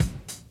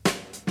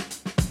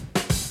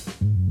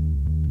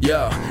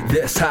Yo,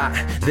 this hot,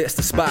 this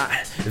the spot,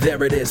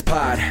 there it is,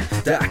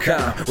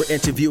 pod.com. We're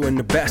interviewing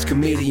the best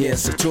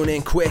comedians, so tune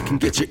in quick and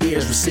get your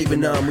ears receiving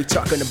them. We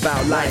talking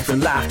about life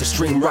and laughter,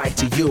 stream right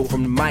to you,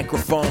 from the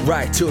microphone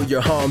right to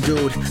your home,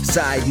 dude.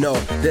 Side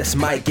note, this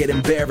might get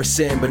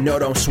embarrassing, but no,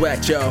 don't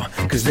sweat, yo,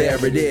 cause there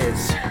it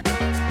is.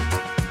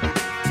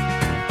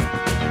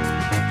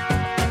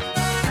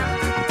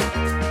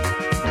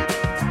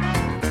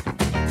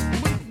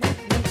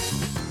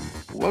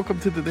 Welcome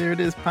to the There It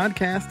Is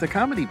podcast, a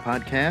comedy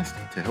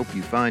podcast to help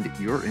you find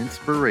your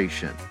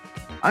inspiration.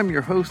 I'm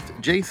your host,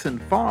 Jason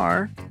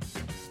Farr.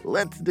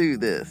 Let's do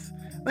this.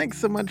 Thanks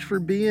so much for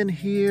being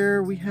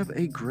here. We have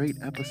a great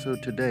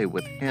episode today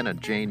with Hannah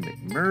Jane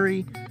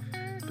McMurray.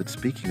 But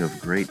speaking of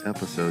great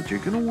episodes, you're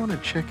going to want to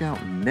check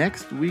out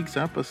next week's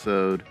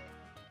episode.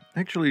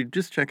 Actually,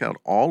 just check out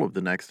all of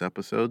the next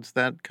episodes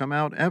that come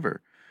out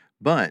ever.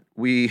 But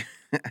we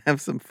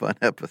have some fun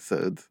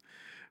episodes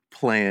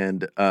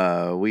planned.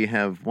 We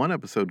have one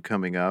episode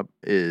coming up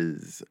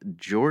is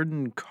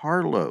Jordan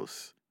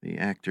Carlos, the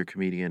actor,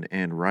 comedian,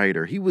 and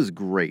writer. He was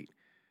great.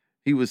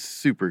 He was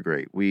super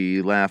great.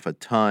 We laugh a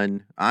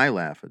ton. I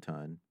laugh a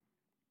ton.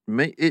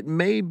 It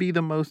may be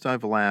the most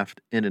I've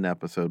laughed in an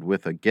episode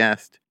with a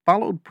guest,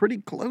 followed pretty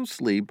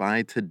closely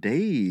by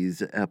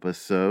today's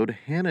episode,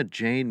 Hannah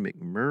Jane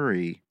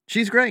McMurray.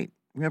 She's great.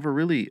 We have a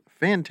really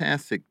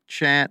fantastic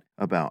chat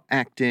about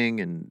acting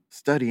and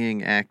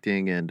studying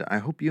acting, and I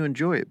hope you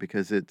enjoy it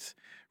because it's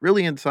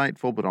really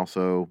insightful, but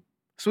also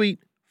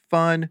sweet,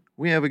 fun.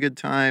 We have a good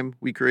time.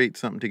 We create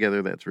something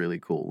together that's really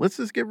cool. Let's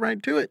just get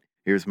right to it.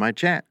 Here's my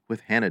chat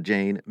with Hannah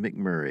Jane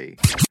McMurray.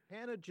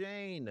 Hannah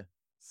Jane,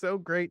 so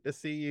great to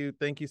see you.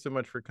 Thank you so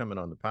much for coming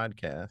on the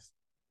podcast.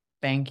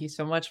 Thank you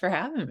so much for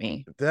having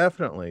me.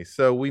 Definitely.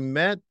 So we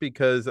met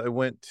because I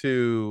went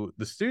to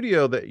the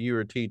studio that you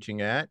were teaching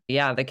at.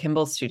 Yeah, the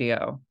Kimball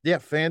studio. Yeah,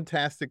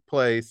 fantastic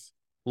place.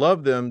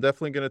 Love them.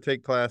 Definitely going to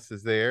take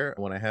classes there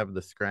when I have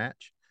the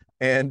scratch.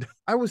 And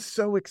I was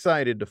so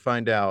excited to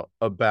find out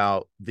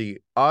about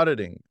the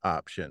auditing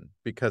option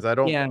because I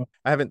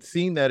haven't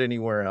seen that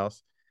anywhere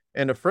else.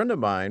 And a friend of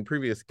mine,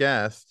 previous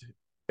guest,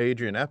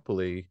 Adrian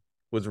Eppley,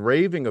 was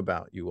raving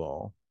about you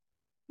all.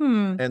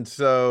 And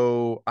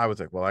so I was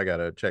like, well, I got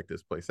to check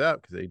this place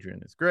out because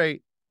Adrian is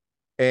great,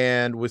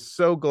 and was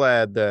so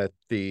glad that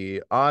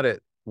the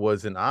audit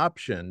was an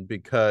option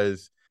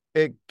because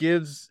it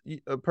gives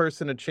a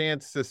person a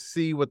chance to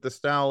see what the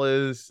style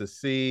is, to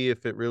see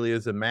if it really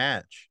is a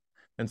match,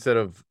 instead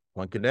of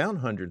plunking down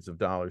hundreds of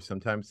dollars,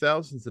 sometimes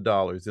thousands of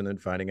dollars, and then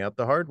finding out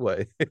the hard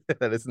way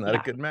that it's not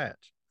a good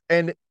match.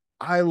 And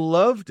I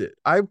loved it.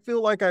 I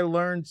feel like I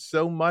learned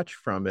so much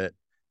from it.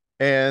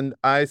 And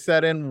I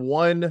sat in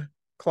one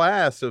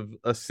class of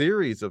a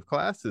series of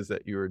classes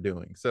that you were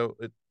doing. So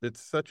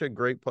it's such a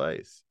great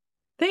place.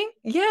 Thank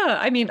you.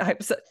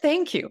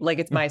 Like,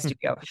 it's my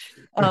studio.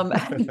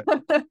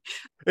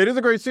 It is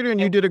a great studio, and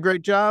you did a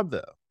great job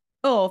though.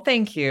 Oh,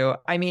 thank you.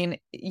 I mean,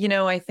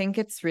 I think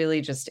it's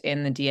really just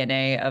in the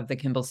DNA of the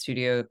Kimball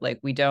studio.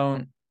 Like, we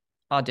don't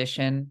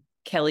audition.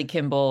 Kelly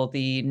Kimball,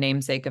 the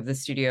namesake of the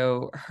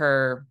studio,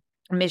 her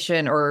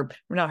mission, or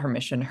not her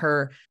mission,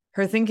 her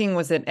thinking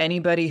was that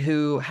anybody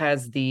who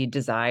has the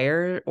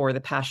desire or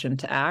the passion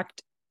to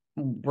act,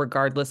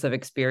 regardless of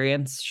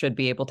experience, should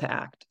be able to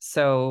act.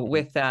 So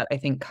with that, I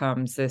think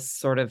comes this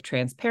sort of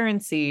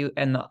transparency,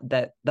 and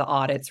that the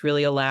audits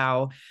really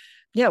allow.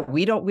 Yeah,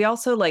 we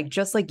also, like,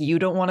 just like you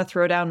don't want to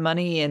throw down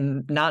money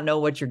and not know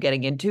what you're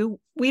getting into,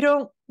 we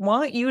don't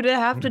want you to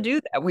have to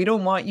do that. We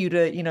don't want you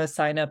to,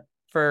 sign up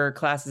for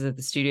classes at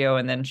the studio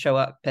and then show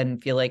up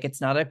and feel like it's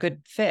not a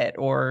good fit,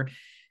 or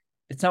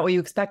it's not what you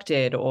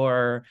expected,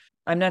 or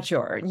I'm not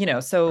sure,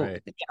 so right.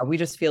 Yeah, we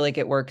just feel like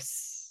it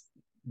works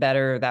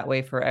better that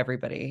way for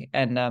everybody.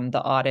 And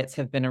the audits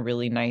have been a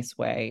really nice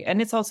way.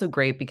 And it's also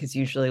great because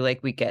usually,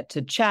 like, we get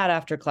to chat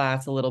after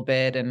class a little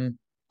bit. And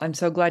I'm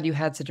so glad you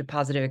had such a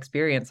positive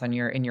experience in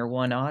your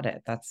one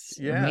audit. That's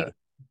amazing.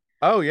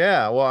 Oh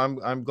yeah. Well,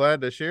 I'm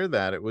glad to share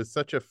that. It was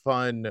such a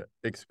fun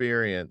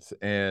experience,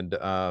 and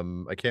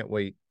I can't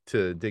wait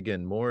to dig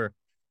in more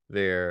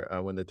there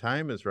when the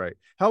time is right.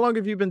 How long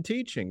have you been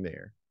teaching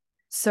there?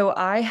 So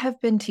I have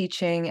been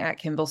teaching at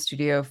Kimball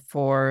Studio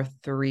for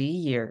 3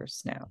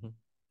 years now.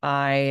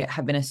 I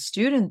have been a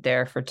student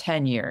there for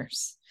 10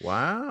 years.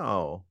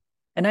 Wow.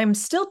 And I'm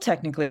still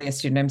technically a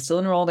student. I'm still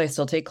enrolled. I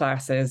still take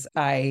classes.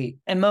 I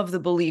am of the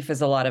belief,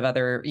 as a lot of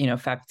other,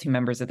 faculty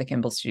members at the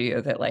Kimball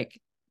Studio, that, like,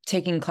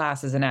 taking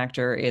class as an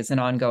actor is an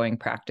ongoing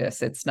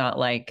practice. It's not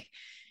like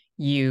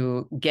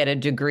you get a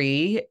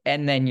degree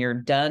and then you're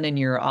done and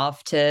you're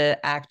off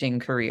to acting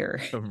career.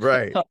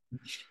 Right.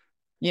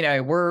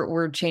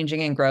 We're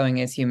changing and growing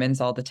as humans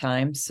all the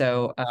time.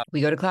 So we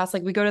go to class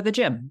like we go to the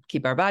gym,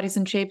 keep our bodies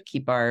in shape,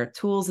 keep our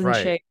tools in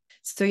shape.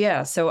 So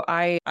yeah, so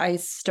I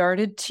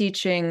started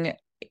teaching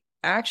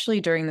actually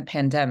during the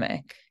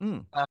pandemic,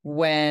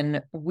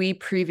 when we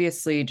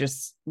previously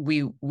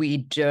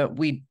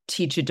we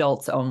teach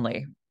adults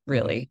only,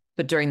 really.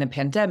 But during the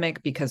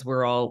pandemic, because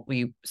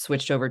we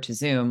switched over to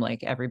Zoom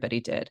like everybody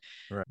did,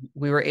 Right.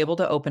 we were able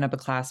to open up a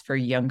class for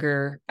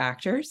younger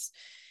actors,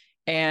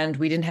 and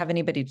we didn't have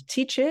anybody to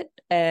teach it.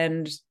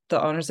 And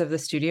the owners of the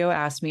studio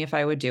asked me if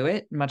I would do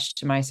it, much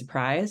to my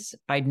surprise.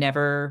 I'd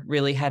never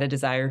really had a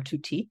desire to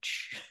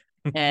teach.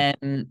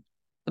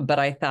 But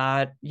I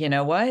thought, you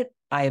know what?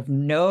 I have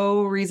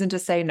no reason to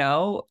say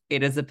no.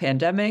 It is a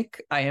pandemic.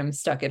 I am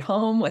stuck at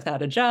home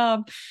without a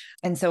job.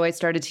 And so I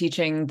started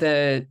teaching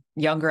the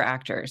younger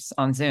actors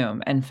on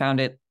Zoom and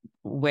found it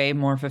way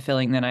more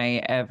fulfilling than I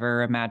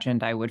ever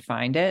imagined I would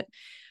find it.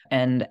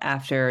 And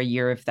after a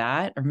year of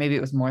that, or maybe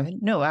it was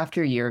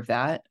after a year of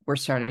that, we're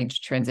starting to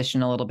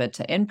transition a little bit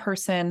to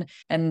in-person.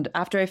 And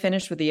after I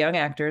finished with the young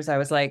actors, I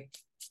was like,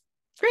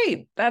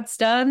 great, that's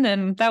done.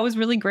 And that was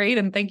really great.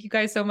 And thank you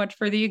guys so much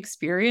for the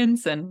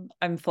experience. And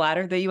I'm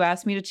flattered that you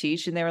asked me to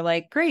teach. And they were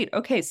like, great.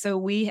 Okay. So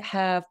we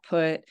have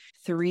put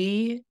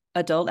 3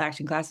 adult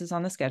acting classes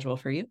on the schedule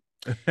for you.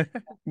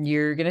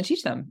 You're going to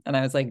teach them. And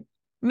I was like,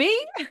 me?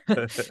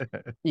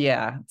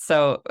 Yeah.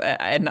 So,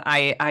 and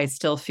I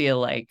still feel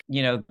like,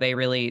 they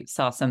really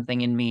saw something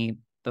in me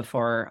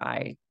before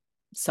I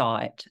saw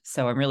it.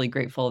 So I'm really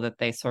grateful that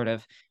they sort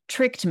of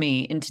tricked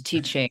me into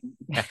teaching.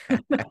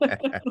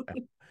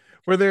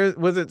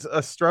 Was it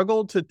a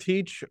struggle to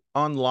teach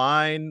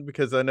online?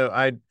 Because I know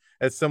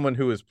as someone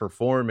who is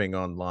performing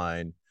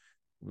online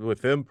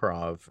with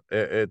improv,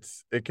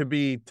 it could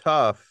be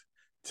tough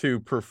to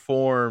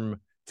perform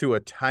to a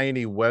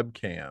tiny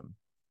webcam.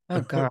 Oh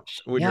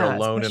gosh. When you're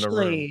alone in a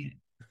room.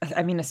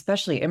 I mean,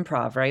 especially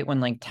improv, right? When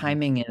like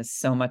timing is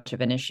so much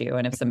of an issue.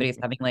 And if somebody's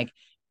having like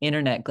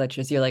internet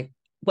glitches, you're like,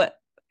 what?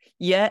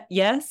 Yeah,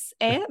 yes,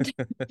 and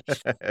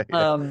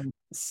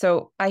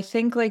so I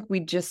think like we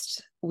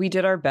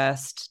did our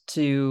best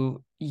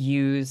to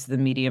use the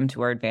medium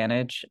to our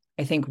advantage.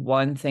 I think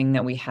one thing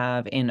that we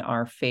have in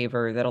our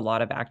favor that a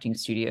lot of acting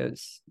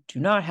studios do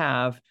not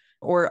have,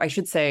 or I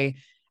should say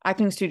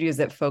acting studios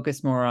that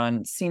focus more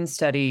on scene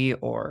study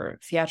or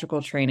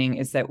theatrical training,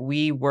 is that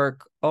we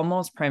work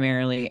almost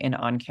primarily in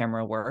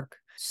on-camera work.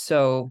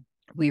 So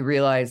we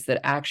realize that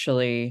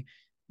actually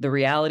the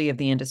reality of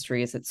the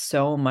industry is that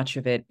so much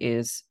of it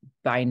is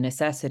by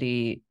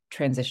necessity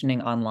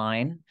transitioning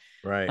online.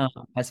 Right.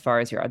 As far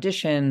as your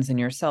auditions and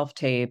your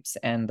self-tapes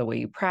and the way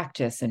you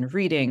practice and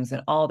readings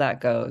and all that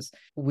goes,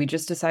 we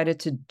just decided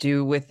to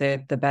do with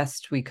it the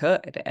best we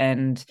could.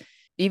 And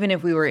even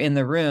if we were in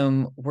the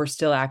room, we're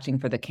still acting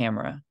for the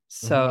camera.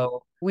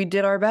 So we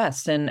did our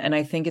best. And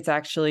I think it's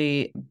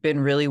actually been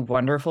really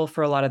wonderful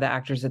for a lot of the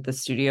actors at the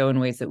studio in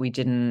ways that we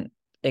didn't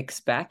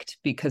expect,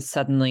 because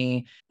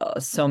suddenly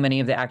so many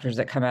of the actors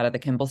that come out of the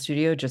Kimball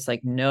studio just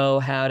like know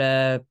how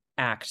to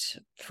act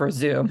for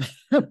Zoom,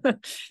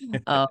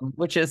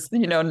 which is,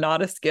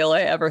 not a skill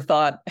I ever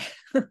thought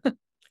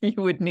you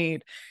would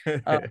need.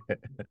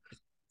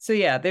 So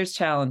yeah, there's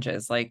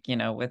challenges like,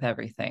 with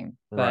everything,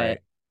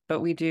 but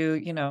we do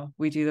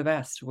the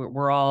best.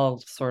 We're all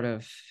sort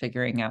of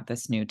figuring out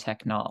this new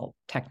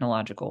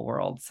technological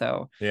world.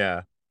 So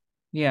yeah.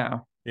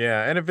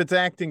 And if it's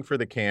acting for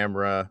the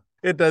camera,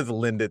 it does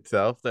lend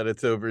itself that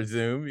it's over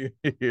Zoom.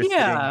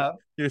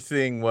 You're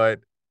seeing what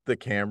the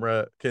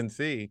camera can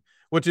see,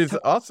 which is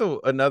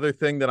also another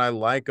thing that I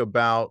like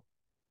about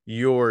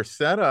your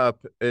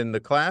setup in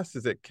the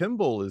classes at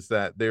Kimball, is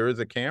that there is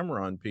a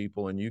camera on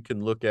people and you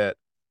can look at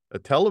a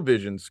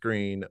television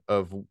screen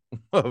of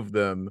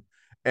them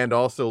and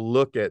also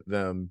look at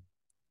them.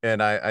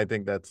 And I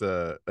think that's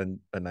a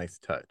nice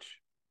touch.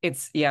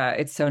 It's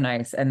so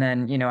nice. And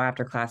then,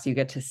 after class, you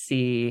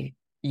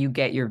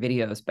get your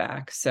videos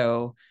back.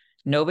 So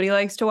nobody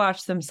likes to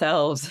watch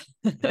themselves,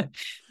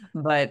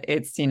 but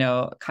it's,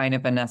 kind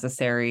of a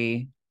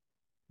necessary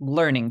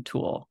learning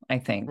tool, I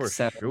think. For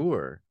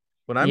sure.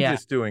 When I'm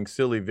just doing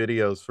silly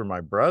videos for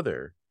my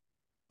brother,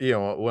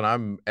 when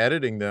I'm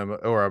editing them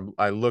or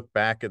I look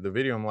back at the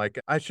video, I'm like,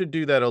 I should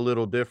do that a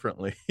little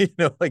differently.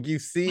 Like you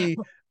see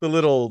the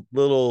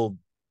little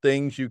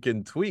things you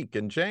can tweak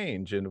and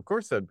change. And of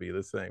course that'd be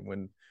the same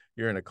when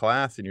you're in a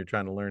class and you're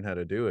trying to learn how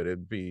to do it.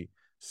 It'd be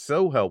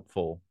so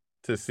helpful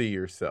to see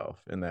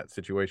yourself in that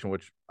situation,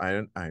 which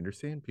I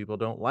understand people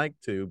don't like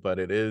to, but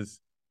it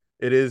is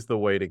the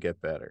way to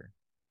get better.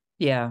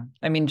 Yeah.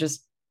 I mean,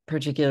 just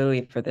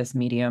particularly for this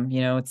medium,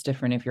 it's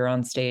different. If you're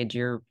on stage,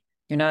 you're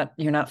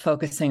not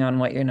focusing on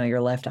what,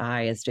 your left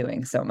eye is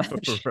doing so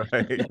much.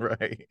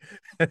 Right.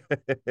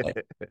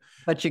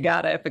 But you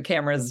gotta, if the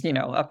camera's,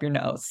 up your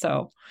nose.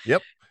 So.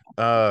 Yep.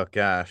 Oh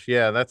gosh.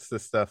 Yeah. That's the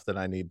stuff that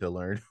I need to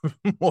learn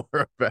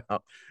more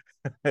about.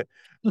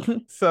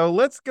 So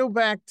let's go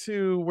back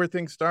to where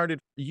things started.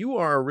 You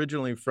are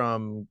originally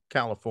from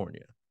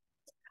California.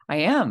 I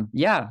am.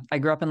 Yeah. I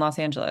grew up in Los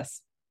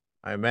Angeles.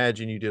 I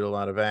imagine you did a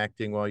lot of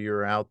acting while you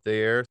were out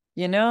there.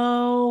 I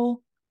know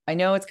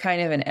it's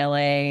kind of an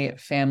LA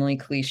family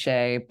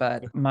cliche,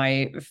 but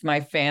my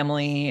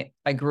family,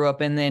 I grew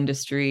up in the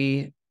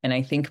industry, and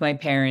I think my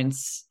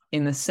parents,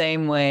 in the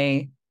same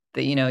way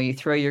that, you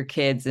throw your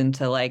kids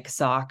into like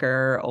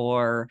soccer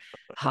or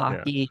Yeah.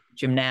 hockey,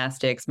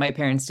 gymnastics. My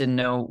parents didn't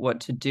know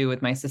what to do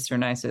with my sister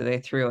and I, so they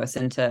threw us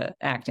into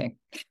acting.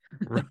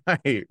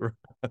 Right.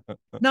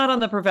 Not on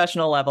the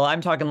professional level.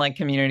 I'm talking like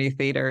community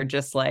theater,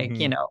 just like,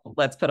 Mhm.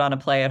 let's put on a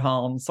play at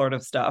home sort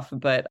of stuff.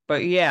 But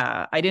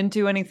yeah, I didn't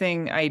do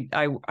anything. I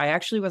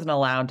actually wasn't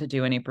allowed to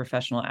do any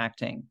professional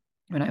acting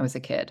when I was a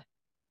kid.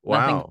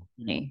 Nothing Wow.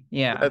 funny.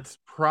 Yeah. That's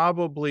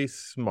probably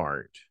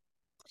smart,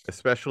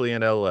 especially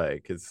in LA,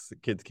 because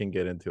kids can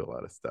get into a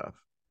lot of stuff.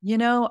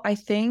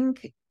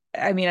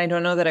 I mean, I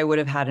don't know that I would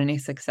have had any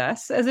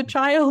success as a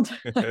child.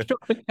 I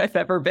don't think I've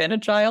ever been a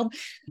child,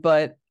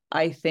 but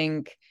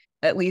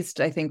at least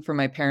I think from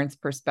my parents'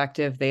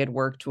 perspective, they had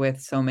worked with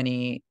so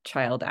many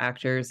child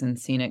actors and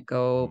seen it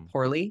go Mm.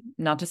 poorly.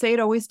 Not to say it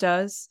always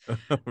does.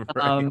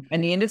 Right.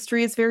 And the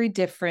industry is very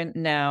different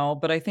now,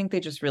 but I think they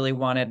just really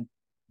wanted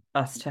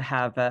us to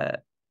have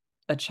a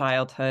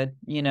childhood,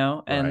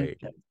 and, Right.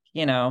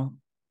 you know,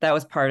 that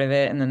was part of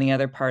it. And then the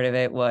other part of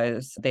it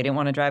was they didn't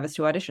want to drive us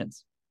to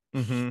auditions.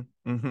 Mm-hmm.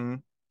 Mm-hmm.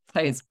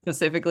 I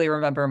specifically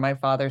remember my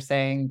father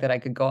saying that I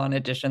could go on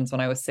auditions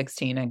when I was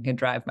 16 and could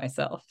drive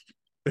myself.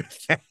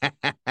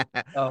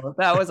 So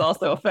that was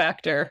also a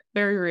factor.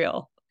 Very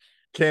real.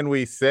 Can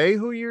we say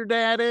who your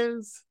dad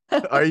is?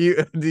 Are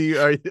you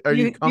are you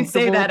You say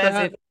comfortable with that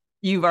as if that?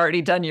 you've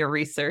already done your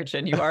research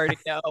and you already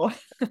know.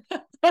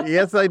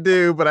 Yes, I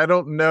do, but I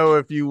don't know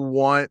if you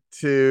want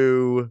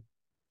to,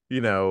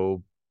 you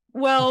know.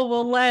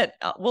 Well,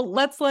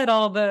 let's let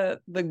all the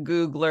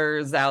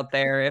Googlers out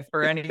there, if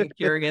for any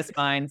curious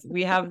minds,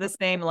 we have the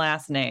same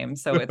last name,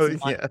 so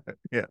Yeah,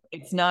 yeah.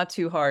 it's not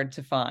too hard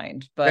to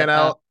find. And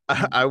But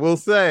I will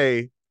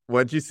say,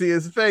 once you see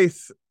his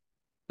face,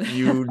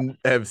 you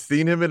have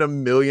seen him in a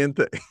million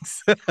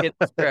things.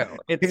 it's true.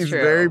 It's He's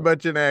very true.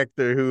 much an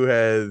actor who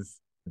has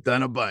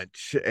done a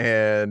bunch,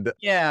 and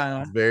Yeah.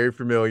 he's very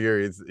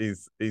familiar.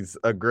 He's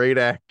a great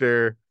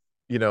actor.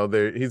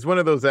 He's one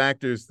of those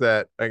actors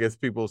that I guess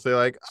people say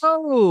like,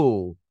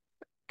 "Oh,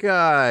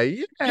 guy,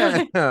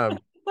 yeah."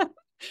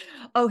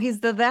 Oh, he's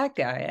that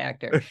guy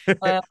actor.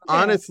 Okay.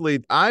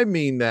 Honestly, I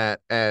mean that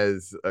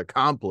as a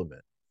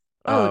compliment.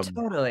 Oh, Um,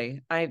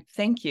 totally. I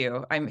thank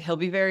you. He'll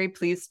be very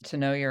pleased to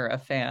know you're a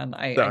fan.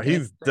 I no, can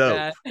he's assure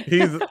dope.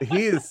 that.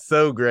 He is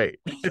so great.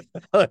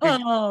 Like,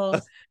 Oh,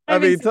 I I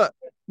haven't mean, seen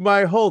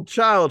my whole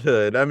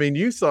childhood. I mean,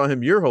 you saw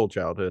him your whole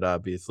childhood,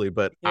 obviously,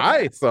 but yeah.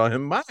 I saw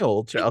him my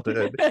whole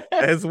childhood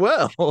as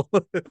well. So,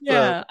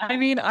 Yeah, I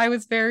mean, I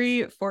was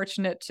very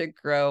fortunate to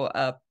grow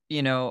up.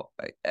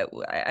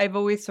 I've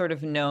always sort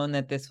of known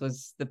that this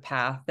was the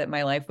path that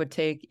my life would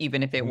take,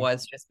 even if it mhm,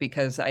 was just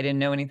because I didn't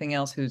know anything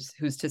else. Who's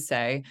to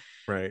say?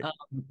 right.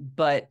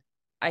 But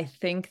I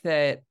think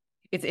that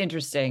it's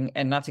interesting,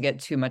 and not to get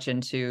too much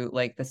into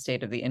like the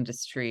state of the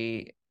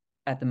industry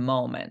at the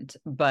moment,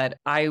 but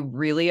I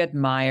really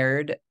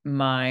admired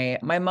my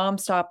mom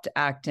stopped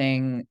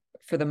acting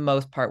for the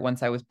most part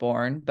once I was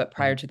born, but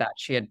prior Mhm. to that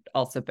she had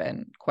also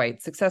been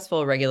quite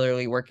successful,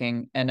 regularly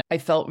working, and I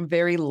felt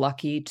very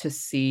lucky to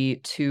see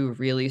two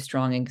really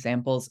strong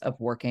examples of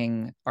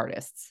working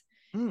artists.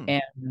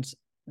 Mm, And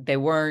they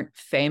weren't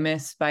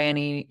famous by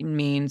any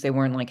means. They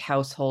weren't like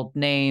household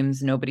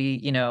names. Nobody,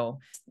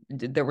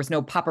 there was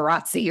no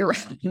paparazzi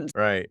around.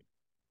 right.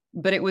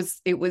 But it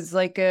was a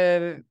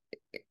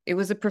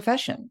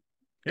profession.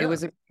 It Yeah.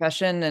 was a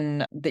profession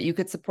and that you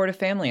could support a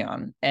family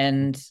on.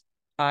 And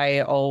I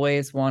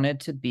always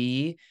wanted to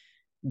be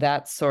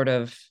that sort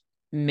of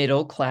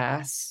middle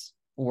class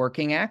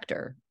working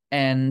actor.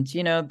 And,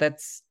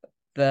 that's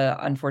the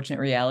unfortunate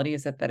reality,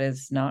 is that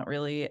is not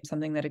really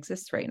something that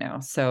exists right now.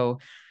 So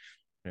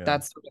Yeah.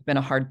 that's sort of been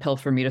a hard pill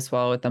for me to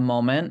swallow at the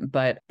moment.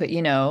 But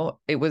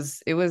it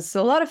was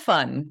a lot of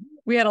fun.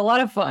 We had a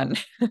lot of fun.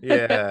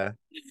 Yeah.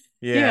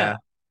 Yeah. Yeah.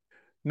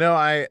 No,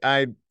 I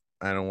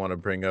don't want to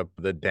bring up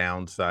the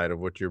downside of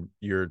what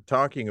you're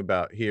talking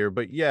about here,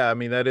 but yeah, I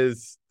mean that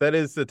is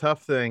the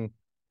tough thing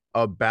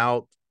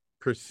about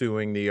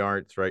pursuing the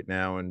arts right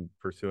now and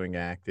pursuing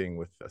acting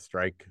with a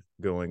strike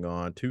going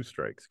on, two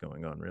strikes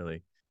going on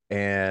really.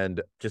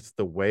 And just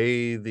the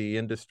way the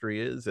industry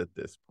is at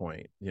this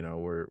point,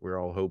 we're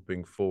all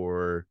hoping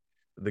for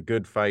the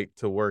good fight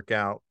to work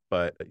out,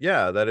 but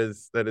yeah, that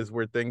is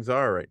where things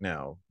are right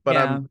now. But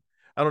Yeah.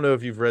 I don't know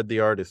if you've read The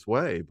Artist's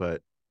Way,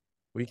 but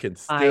we can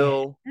I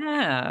still.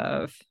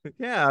 have.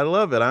 Yeah, I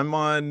love it.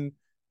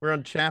 We're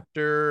on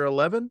chapter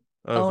 11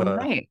 of Oh,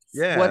 nice.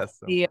 yeah,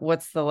 so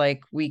What's the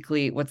like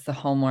weekly, what's the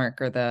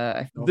homework or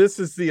I feel, this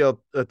is the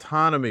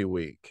autonomy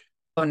week.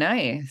 oh,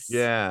 nice.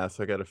 Yeah,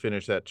 so I got to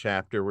finish that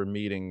chapter. We're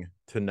meeting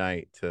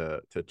tonight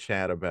to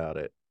chat about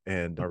it,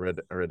 and I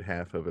read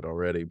half of it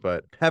already,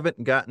 but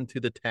haven't gotten to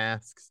the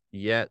tasks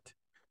yet.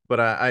 But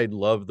I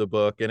love the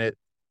book, and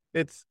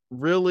it's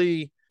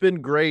really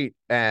been great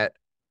at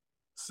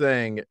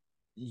saying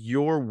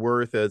your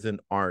worth as an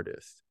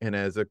artist and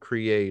as a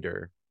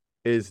creator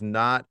is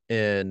not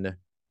in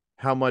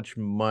how much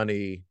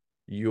money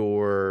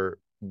your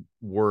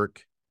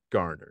work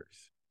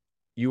garners.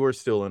 You are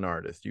still an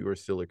artist, you are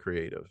still a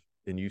creative,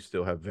 and you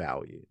still have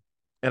value.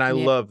 And I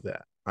Yeah. love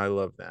that. I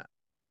love that.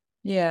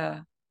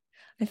 Yeah.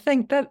 I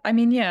think that, I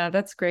mean, yeah,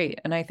 that's great.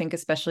 And I think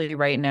especially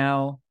right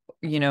now,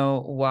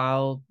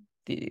 while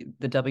the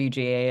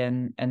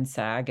WGA and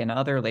SAG and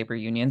other labor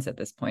unions at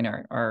this point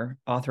are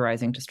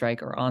authorizing to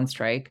strike or on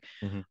strike,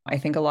 Hmm. I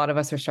think a lot of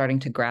us are starting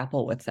to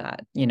grapple with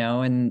that,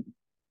 and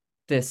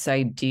this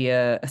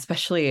idea,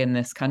 especially in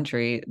this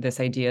country, this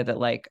idea that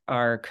like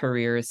our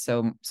career is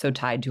so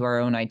tied to our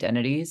own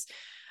identities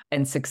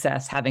and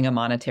success having a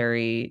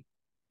monetary,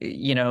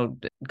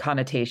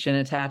 connotation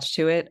attached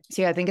to it.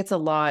 So yeah, I think it's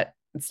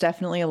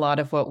definitely a lot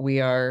of what we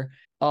are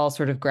all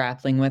sort of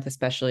grappling with,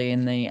 especially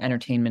in the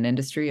entertainment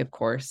industry, of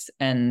course.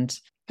 And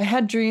I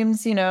had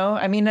dreams,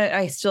 I mean,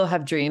 I still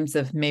have dreams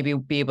of maybe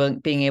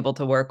being able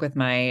to work with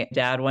my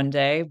dad one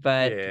day,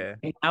 but Yeah.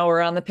 now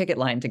we're on the picket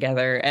line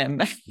together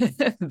and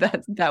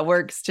that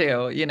works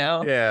too,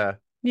 Yeah.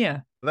 Yeah.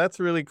 That's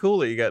really cool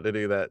that you got to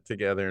do that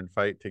together and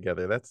fight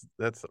together. That's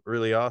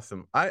really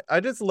awesome. I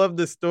just love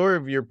the story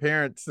of your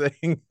parents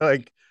saying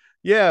like,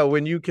 yeah,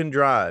 when you can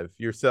drive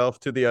yourself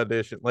to the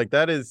audition. Like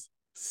that is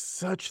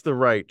such the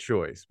right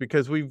choice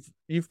because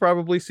you've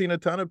probably seen a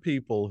ton of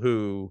people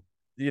who,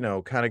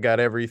 kind of got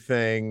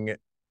everything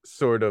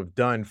sort of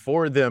done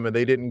for them and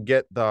they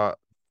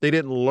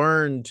didn't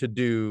learn to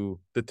do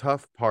the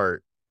tough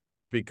part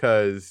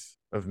because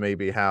of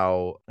maybe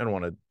how I don't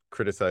want to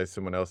criticize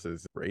someone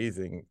else's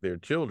raising their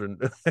children.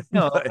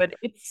 No, But but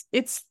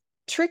it's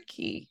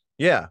tricky.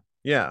 yeah,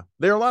 yeah.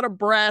 There are a lot of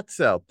brats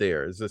out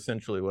there, is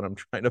essentially what I'm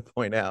trying to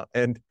point out.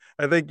 And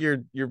I think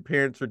your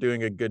parents were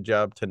doing a good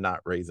job to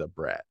not raise a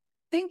brat.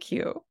 Thank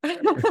you.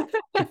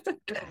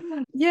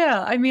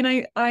 Yeah, I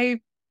mean,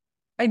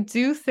 I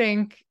do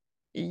think,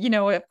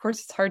 of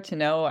course it's hard to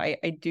know. I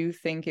do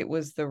think it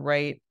was the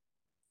right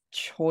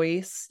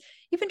choice.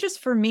 Even just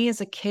for me as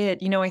a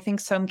kid, I think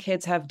some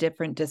kids have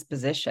different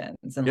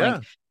dispositions and like Yeah,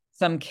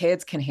 some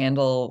kids can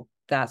handle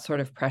that sort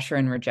of pressure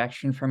and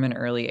rejection from an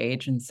early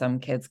age and some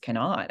kids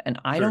cannot. And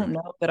I sure. don't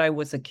know that I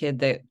was a kid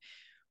that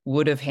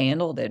would have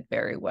handled it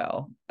very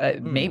well.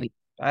 Hmm. Maybe,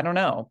 I don't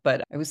know,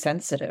 but I was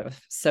sensitive.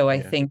 So I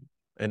Yeah. think,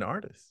 An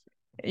artist.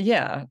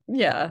 yeah,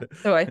 yeah.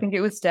 So I think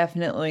it was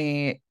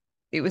definitely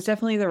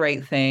the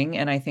right thing.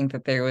 And I think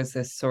that there was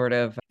this sort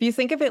of, if you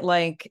think of it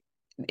like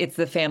it's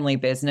the family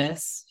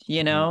business,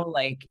 Mhm.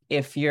 like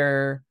if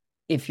your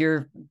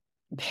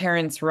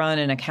parents run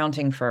an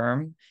accounting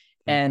firm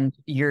and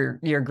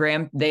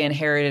they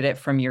inherited it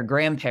from your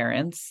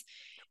grandparents,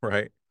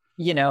 Right.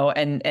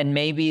 and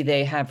maybe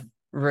they have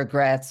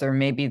regrets or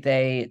maybe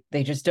they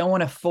just don't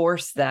want to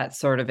force that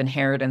sort of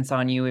inheritance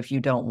on you if you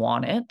don't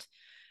want it.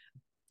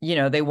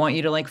 They want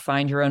you to like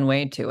find your own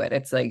way to it.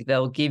 It's like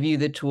they'll give you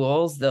the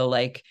tools, they'll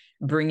like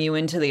bring you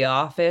into the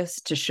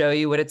office to show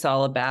you what it's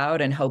all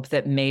about and hope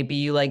that maybe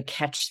you like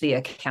catch the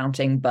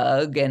accounting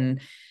bug and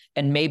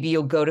maybe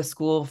you'll go to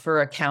school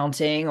for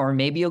accounting or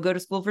maybe you'll go to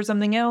school for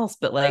something else,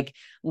 but like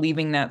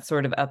leaving that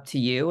sort of up to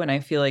you. And I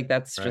feel like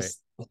that's Right.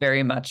 just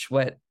very much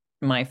what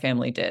my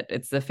family did.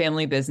 It's the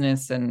family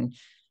business. And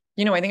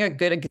I think a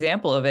good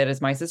example of it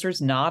is my sister's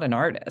not an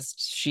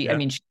artist. I Yeah.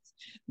 mean, she's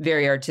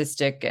very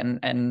artistic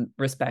and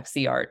respects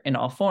the art in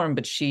all form,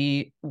 but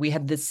we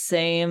had the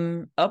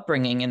same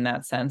upbringing in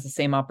that sense, the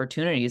same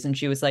opportunities. And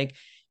she was like,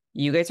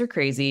 you guys are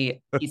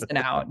crazy, peace it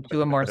out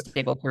to a more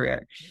stable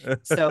career.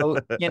 So,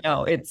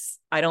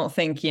 I don't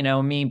think,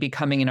 me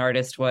becoming an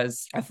artist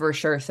was a for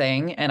sure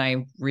thing. And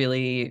I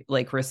really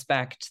like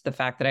respect the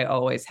fact that I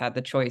always had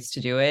the choice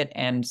to do it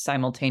and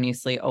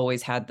simultaneously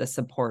always had the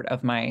support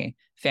of my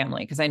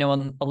family. Because I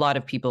know a lot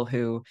of people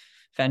who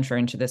venture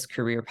into this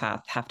career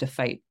path have to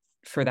fight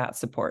for that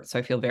support. So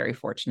I feel very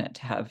fortunate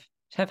to have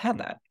had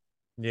that.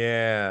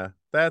 Yeah,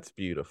 that's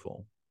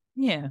beautiful.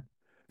 Yeah. You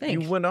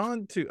Thanks. went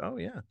on to, oh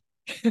yeah.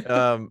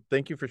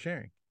 Thank you for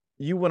sharing.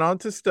 You went on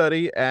to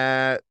study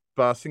at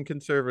Boston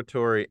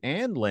Conservatory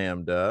and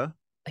Lambda.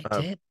 I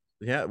Uh, did.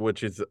 yeah,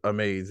 which is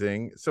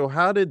amazing. So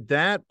how did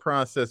that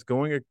process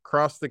going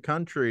across the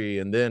country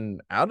and then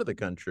out of the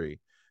country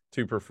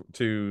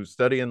to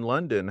study in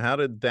London? How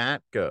did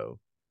that go?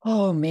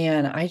 Oh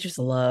man, I just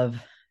love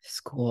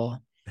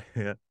school.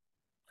 Yeah.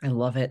 I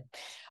love it.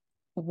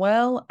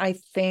 Well, I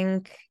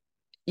think,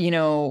 you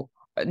know,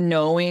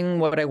 knowing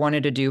what I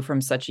wanted to do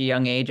from such a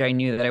young age, I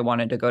knew that I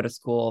wanted to go to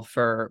school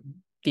for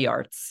the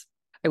arts.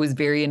 I was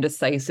very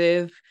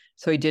indecisive,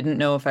 so I didn't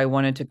know if I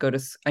wanted to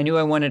I knew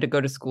I wanted to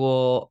go to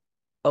school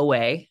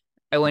away.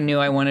 I knew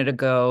I wanted to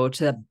go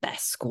to the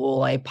best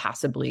school I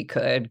possibly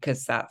could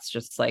because that's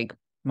just like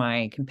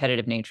my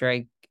competitive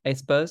nature, I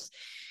suppose.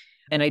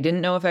 And I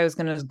didn't know if I was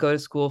going to go to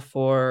school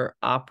for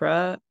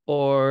opera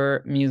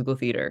or musical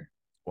theater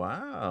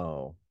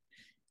Wow.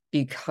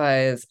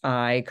 because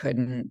I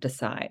couldn't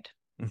decide.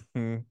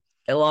 Mhm.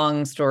 A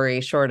long story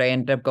short, I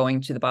ended up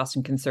going to the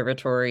Boston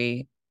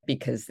Conservatory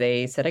because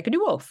they said I could do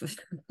both.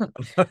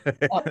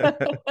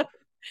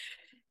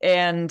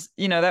 And,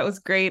 that was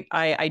great.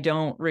 I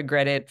don't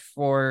regret it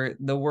for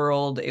the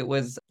world. It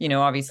was,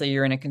 obviously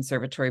you're in a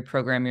conservatory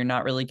program, you're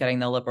not really getting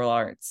the liberal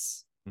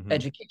arts Mhm.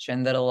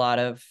 education that a lot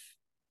of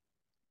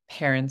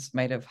parents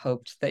might have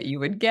hoped that you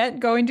would get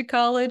going to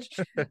college.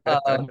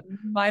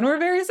 Mine were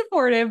very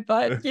supportive,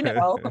 but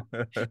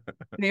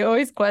they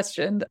always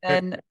questioned.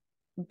 And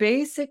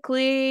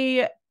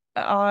basically,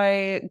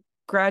 I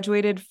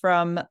graduated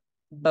from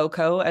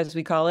BOCO, as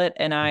we call it,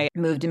 and I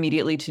moved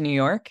immediately to New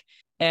York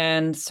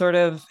and sort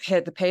of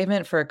hit the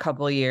pavement for a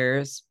couple of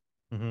years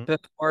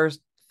before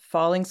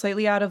falling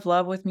slightly out of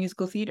love with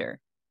musical theater.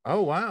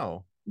 Oh,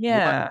 wow.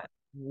 Yeah.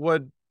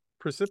 What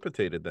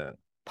precipitated that?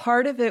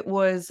 Part of it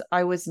was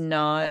I was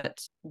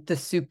not the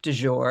soup du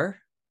jour.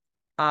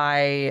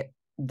 The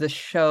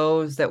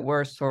shows that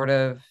were sort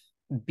of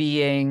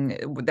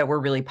that were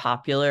really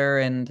popular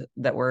and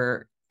that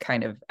were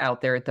kind of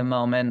out there at the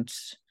moment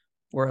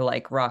were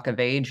like Rock of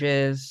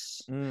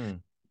Ages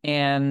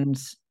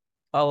and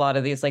a lot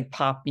of these like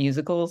pop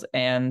musicals,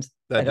 and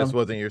that just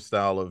wasn't your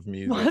style of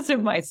music.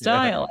 Wasn't my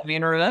style. Yeah. I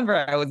mean,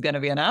 remember, I was going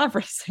to be an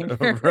opera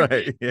singer.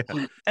 Right. Yeah.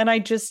 And I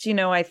just,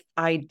 I'd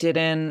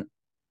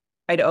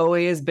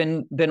always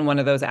been one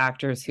of those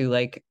actors who,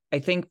 like,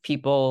 I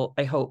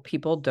hope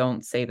people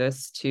don't say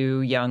this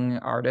to young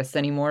artists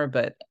anymore,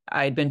 but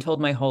I'd been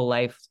told my whole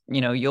life,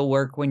 you'll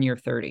work when you're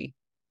 30.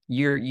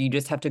 You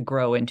just have to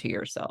grow into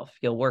yourself.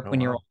 You'll work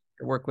when you're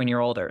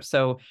older.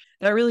 So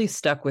that really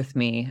stuck with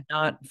me,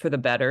 not for the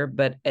better,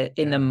 but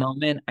in the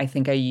moment, I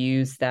think I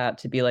used that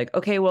to be like,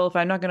 okay, well, if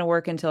I'm not going to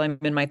work until I'm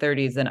in my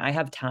 30s, then I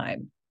have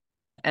time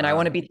and I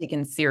want to be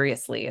taken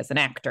seriously as an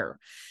actor.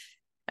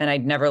 And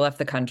I'd never left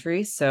the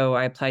country. So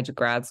I applied to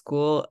grad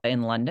school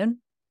in London.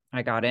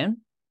 I got in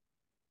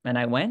and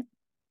I went,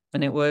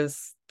 and it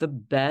was the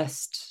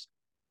best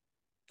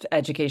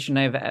education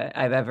I've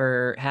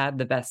ever had,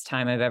 the best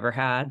time I've ever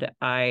had.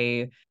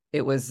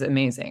 It was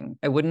amazing.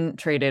 I wouldn't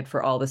trade it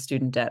for all the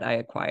student debt I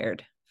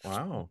acquired.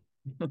 Wow.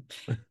 So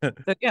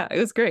yeah, it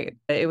was great.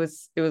 It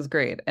was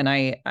great. And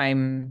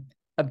I'm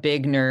a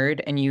big nerd,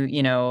 and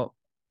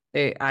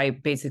I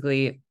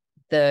basically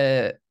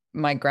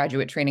my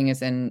graduate training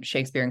is in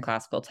Shakespeare and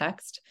classical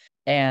text,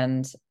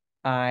 and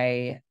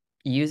I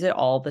use it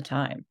all the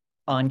time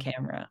on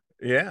camera.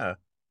 Yeah.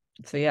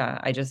 So yeah,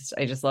 I just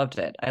loved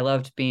it. I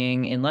loved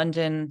being in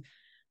London.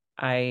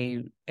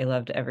 I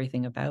loved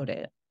everything about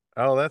it.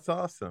 Oh, that's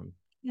awesome.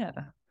 Yeah.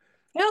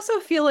 I also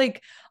feel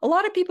like a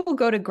lot of people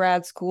go to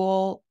grad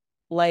school.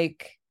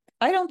 Like,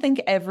 I don't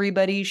think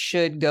everybody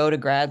should go to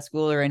grad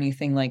school or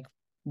anything like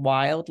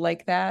wild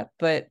like that.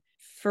 But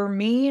for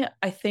me,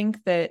 I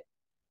think that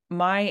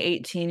my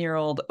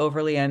 18-year-old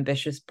overly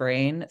ambitious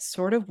brain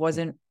sort of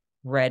wasn't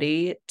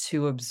ready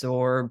to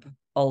absorb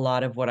a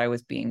lot of what I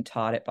was being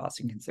taught at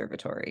Boston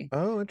Conservatory.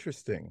 Oh,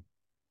 interesting.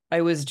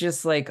 I was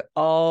just like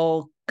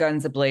all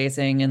guns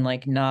a-blazing and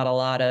like not a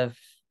lot of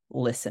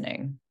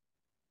listening,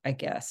 I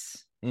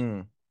guess.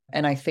 And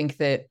I think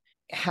that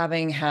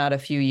having had a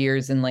few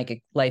years in like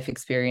a life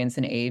experience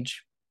and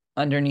age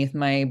underneath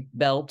my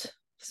belt,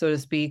 so to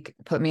speak,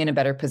 put me in a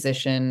better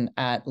position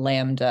at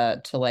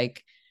Lambda to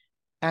like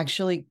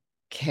actually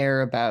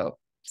care about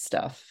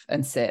stuff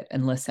and sit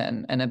and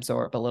listen and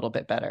absorb a little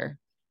bit better.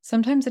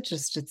 Sometimes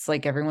it's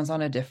like everyone's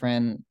on a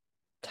different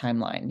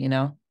timeline,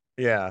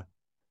 Yeah.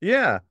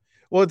 Yeah.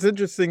 Well, it's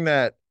interesting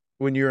that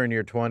when you're in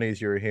your 20s,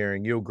 you're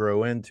hearing you'll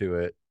grow into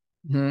it.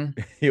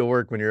 You'll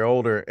work when you're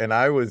older. And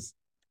I was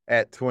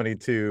at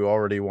 22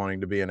 already wanting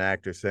to be an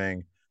actor,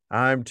 saying,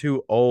 I'm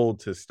too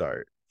old to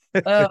start.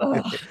 Which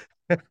I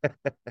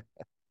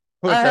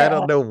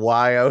don't know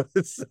why I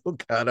was so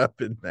caught up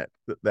in that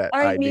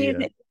idea.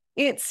 Mean,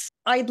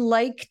 I'd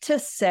like to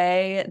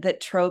say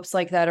that tropes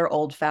like that are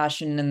old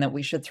fashioned and that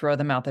we should throw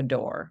them out the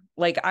door.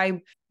 But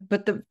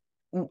the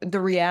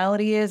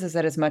reality is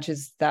that as much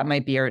as that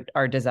might be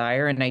our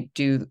desire, and I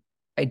do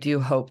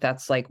hope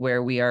that's like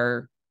where we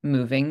are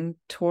moving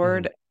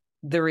toward,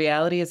 the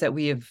reality is that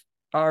we have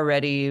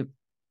already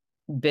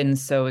been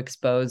so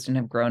exposed and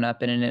have grown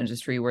up in an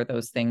industry where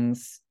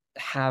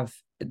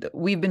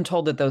we've been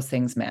told that those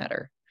things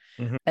matter.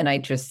 And I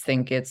just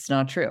think it's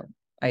not true.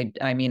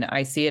 I mean,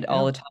 I see it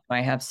all the time. I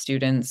have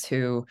students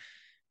who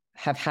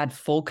have had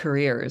full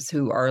careers,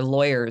 who are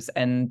lawyers,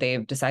 and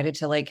they've decided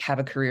to like have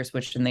a career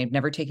switch, and they've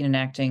never taken an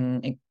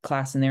acting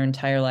class in their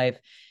entire life.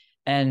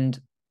 And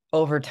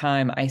over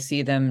time, I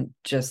see them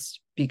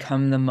just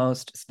become the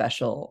most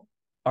special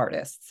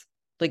artists.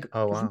 Like,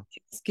 oh wow,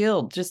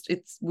 skilled.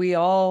 We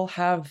all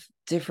have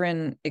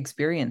different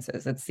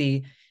experiences. It's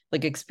the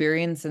like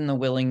experience and the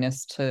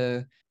willingness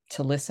to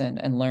listen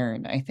and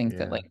learn. I think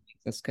that like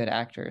makes us good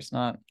actors.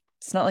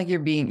 It's not like you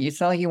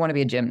want to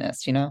be a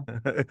gymnast,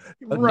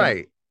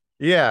 Right.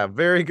 Yeah,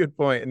 very good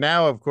point.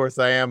 Now, of course,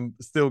 I am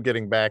still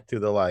getting back to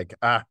the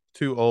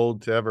too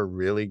old to ever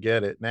really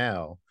get it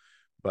now.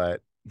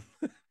 But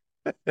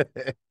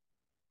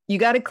you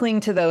got to cling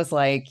to those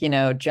like,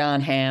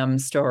 John Hamm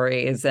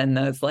stories and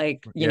those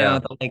like,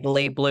 the like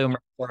late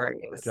bloomer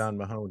stories. John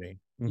Mahoney.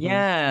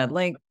 Yeah,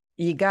 like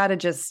you got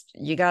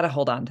to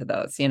hold on to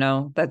those,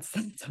 that's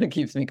what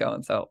keeps me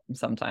going. So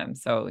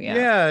sometimes. So yeah.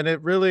 Yeah, and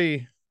it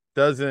really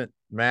doesn't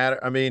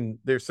matter. I mean,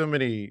 there's so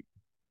many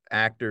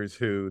actors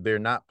who they're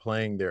not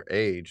playing their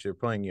age. They're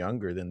playing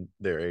younger than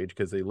their age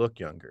because they look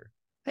younger.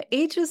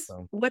 Age is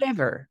So,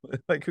 whatever.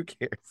 like, who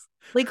cares?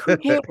 Like, who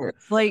cares?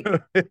 Like,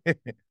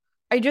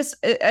 I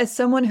just, as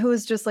someone who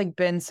has just like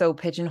been so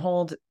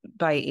pigeonholed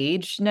by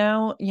age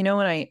now, you know,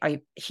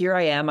 and here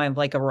I am, I've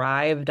like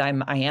arrived, I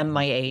am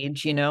my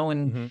age, you know,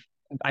 and Mm-hmm.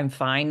 I'm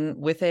fine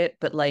with it.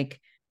 But like,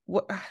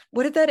 what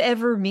did that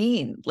ever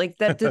mean? Like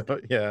that did,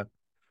 Yeah.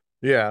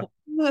 Yeah.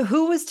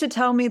 who was to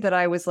tell me that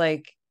I was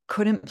like,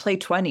 couldn't play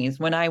 20s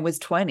when I was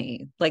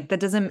 20? Like that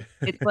doesn't,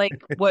 it's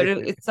like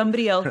it's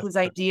somebody else's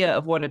idea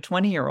of what a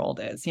 20-year-old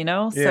is, you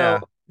know? So Yeah.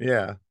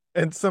 Yeah.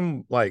 And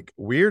some like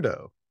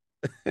weirdo,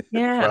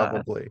 yeah.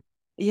 probably.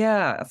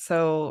 Yeah.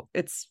 So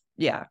it's,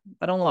 yeah,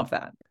 I don't love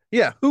that.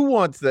 Yeah. Who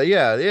wants that?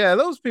 Yeah. Yeah.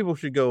 Those people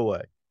should go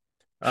away.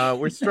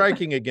 We're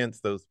striking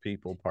against those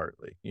people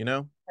partly, you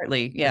know?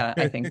 Partly, yeah,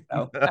 I think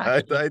so, I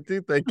actually.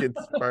 do think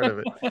it's part of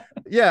it.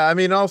 Yeah. I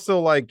mean, also,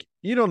 like,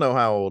 you don't know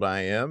how old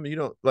I am. You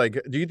don't,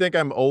 like, do you think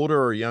I'm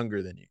older or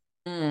younger than you?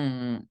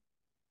 Mm,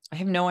 I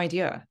have no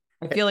idea.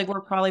 I feel like we're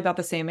probably about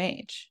the same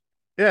age.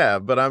 Yeah.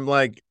 But I'm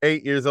like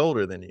 8 years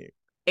older than you.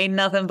 Ain't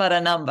nothing but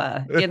a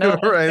number. You know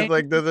what I'm Right. It's saying?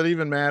 like, does it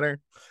even matter?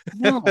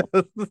 No,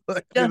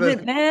 Like,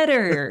 doesn't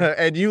matter.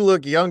 and you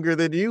look younger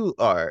than you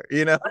are,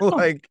 you know, Oh,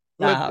 like,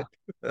 look,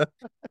 stop.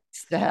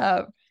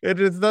 Stop. it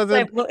just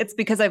doesn't. It's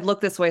because I've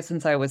looked this way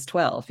since I was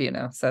 12, you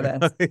know, so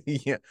that's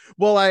Yeah.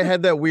 Well, I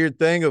had that weird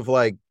thing of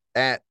like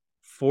at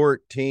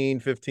 14,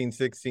 15,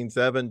 16,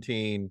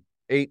 17,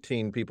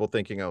 18, people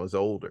thinking I was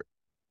older.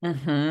 And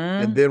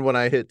mm-hmm. then when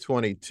I hit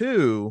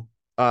 22,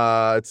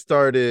 it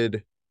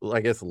started, I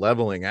guess,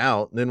 leveling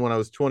out. And then when I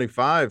was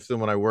 25,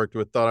 someone I worked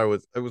with thought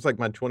it was like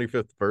my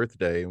 25th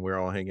birthday and we were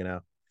all hanging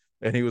out.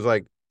 And he was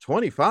like,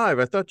 25?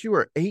 I thought you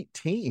were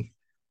 18.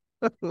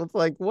 It's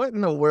like, what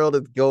in the world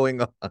is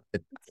going on?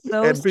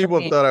 So And people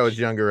have strange. thought I was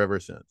younger ever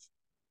since.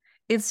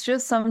 It's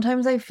just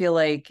sometimes I feel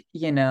like,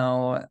 you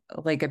know,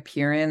 like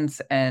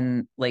appearance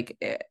and like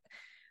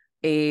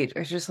age.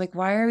 It's just like,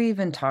 why are we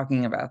even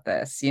talking about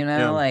this? You know,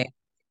 Yeah. like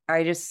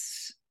I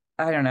just,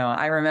 I don't know.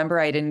 I remember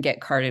I didn't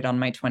get carded on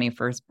my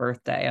 21st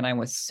birthday and I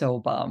was so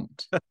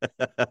bummed.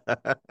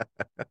 I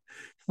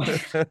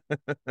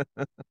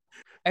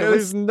There's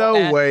was so no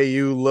mad. way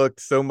you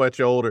looked so much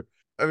older.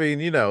 I mean,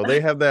 you know,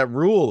 they have that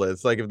rule.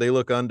 It's like if they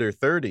look under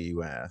 30,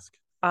 you ask.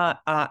 Uh,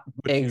 uh,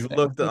 But you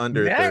looked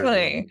under 30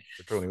 exactly.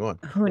 for 21.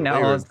 Who So they were,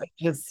 knows?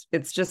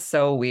 It's just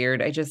so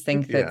weird. I just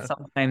think that yeah.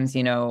 sometimes,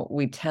 you know,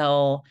 we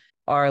tell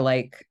our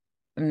like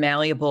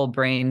malleable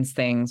brains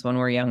things when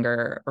we're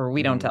younger, or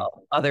we don't Mm,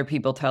 tell. Other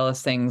people tell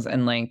us things,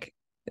 and like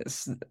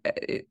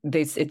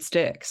it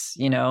sticks,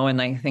 you know.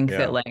 And I think yeah.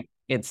 that like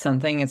it's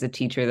something as a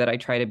teacher that I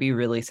try to be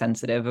really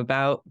sensitive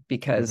about Hmm.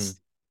 because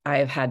I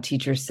have had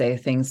teachers say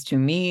things to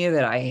me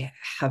that I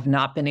have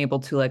not been able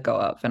to let go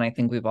of, and I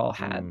think we've all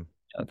had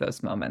Mm,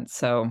 those moments.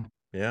 So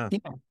yeah.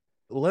 yeah.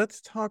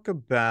 Let's talk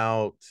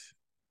about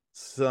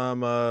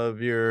some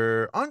of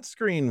your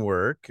on-screen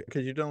work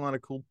because you've done a lot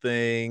of cool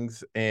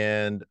things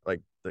and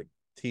like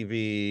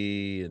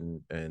TV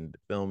and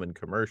film and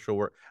commercial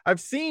work. I've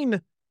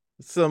seen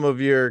some of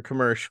your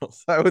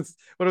commercials. I was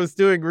when I was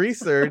doing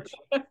research,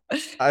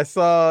 I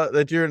saw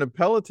that you're in a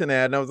Peloton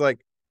ad, and I was like,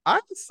 I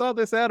saw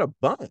this ad a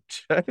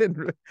bunch. I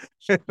didn't.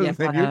 And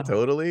you're Yeah.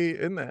 totally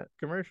in that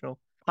commercial.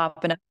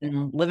 Popping up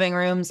in living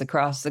rooms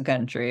across the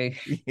country.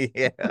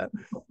 Yeah,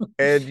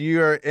 and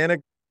you are in a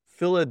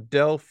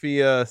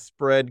Philadelphia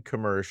spread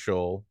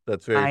commercial.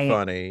 That's very I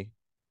funny.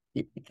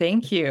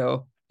 thank you.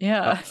 Uh,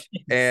 Yeah.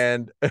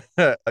 and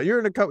you're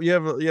in a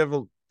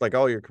couple. Like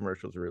all your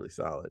commercials are really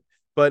solid.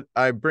 But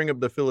I bring up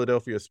the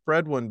Philadelphia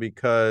spread one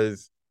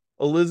because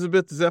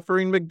Elizabeth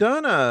Zephyrin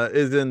McDonough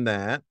is in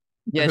that.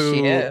 Yes, she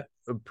Who is.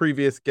 a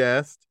previous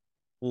guest,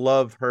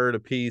 love her to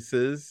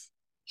pieces.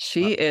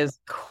 She is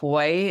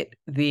quite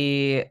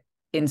the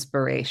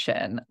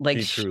inspiration. Like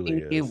She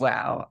truly is.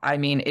 wow. I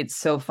mean, it's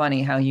so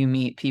funny how you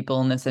meet people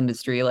in this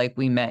industry. Like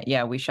we met,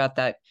 yeah, we shot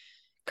that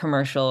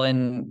commercial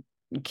in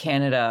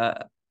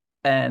Canada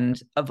and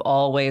of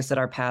all ways that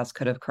our paths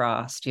could have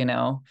crossed, you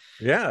know.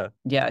 Yeah,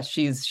 Yeah,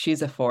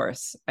 she's a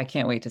force. I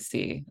can't wait to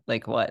see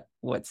like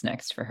what's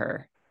next for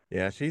her.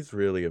 yeah, she's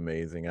really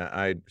amazing.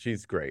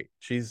 She's great.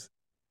 She's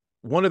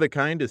one of the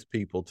kindest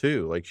people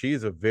too. Like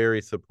she's a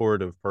very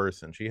supportive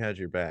person. She has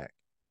your back.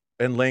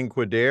 And Lane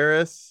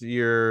Quaderis,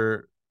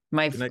 you're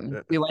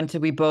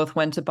We both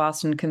went to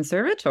Boston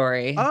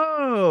Conservatory.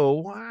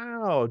 oh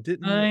wow.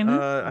 I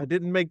know. I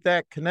didn't make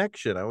that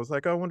connection. I was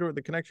like, oh, I wonder what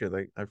the connection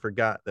is. I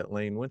forgot that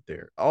Lane went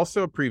there.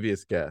 Also a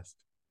previous guest.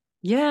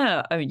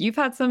 Yeah, I mean, you've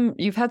had some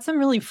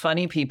really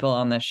funny people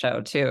on this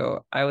show too.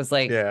 I was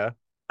like, Yeah.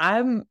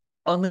 I'm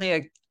only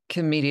a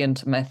comedian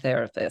to my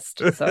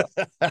therapist, so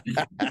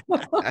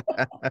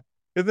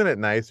Isn't it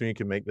nice when you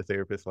can make the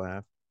therapist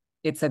laugh?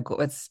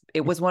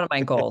 it was one of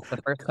my goals. The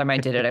first time I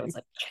did it, I was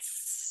like,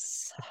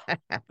 yes,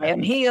 I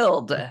am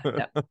healed.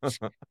 No,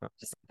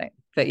 just kidding.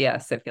 But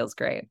yes, it feels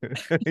great.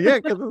 Yeah,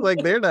 because it's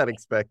like they're not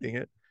expecting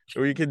it.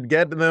 Or you can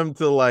get them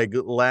to like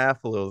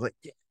laugh a little. It's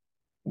like,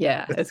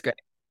 Yeah, it's great.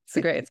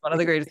 It's one of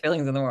the greatest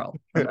feelings in the world.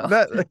 I don't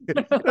not, know.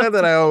 not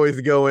that I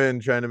always go in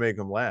trying to make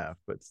them laugh,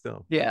 but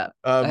still. Yeah.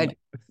 Um, I,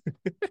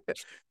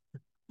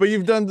 but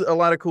you've done a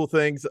lot of cool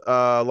things.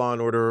 Law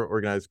and Order,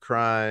 Organized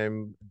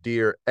Crime,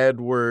 Dear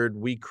Edward,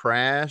 We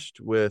Crashed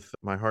with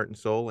my heart and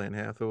soul, Anne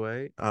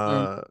Hathaway.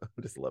 mm,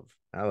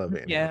 I love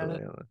Anne yeah.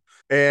 Hathaway.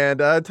 And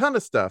a ton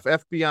of stuff.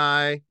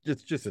 FBI,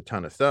 just a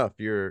ton of stuff.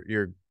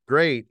 You're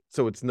great,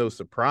 so it's no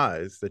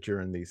surprise that you're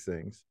in these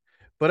things.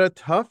 But a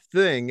tough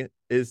thing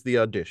is the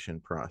audition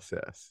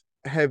process.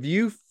 Have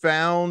you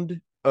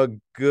found a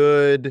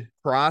good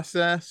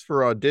process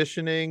for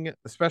auditioning,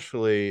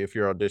 especially if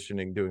you're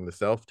auditioning doing the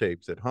self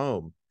tapes at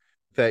home,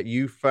 that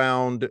you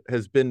found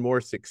has been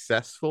more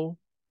successful?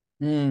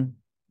 Mm.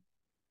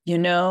 You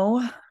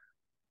know,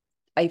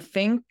 I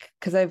think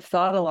because I've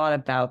thought a lot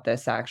about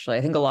this actually.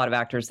 I think a lot of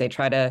actors you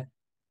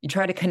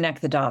try to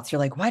connect the dots. You're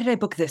like, why did I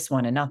book this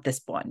one and not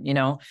this one?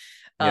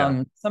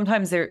 Yeah.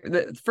 Sometimes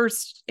the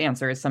first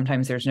answer is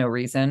sometimes there's no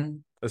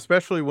reason.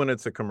 Especially when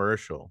it's a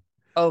commercial.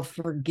 Oh,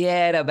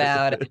 forget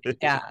about it.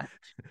 Yeah.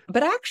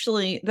 But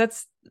actually,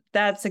 that's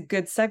a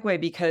good segue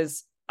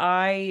because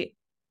I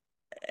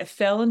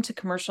fell into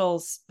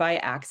commercials by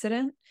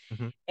accident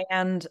Mhm.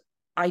 and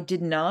I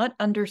did not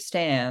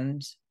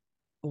understand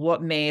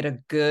what made a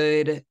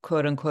good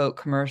quote unquote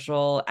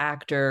commercial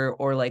actor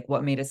or like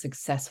what made a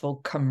successful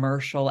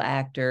commercial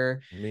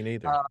actor. Me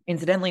neither.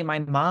 Incidentally, my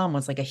mom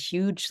was like a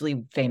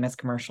hugely famous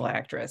commercial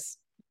actress.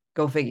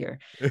 Go figure.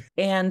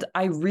 And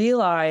I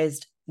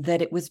realized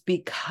that it was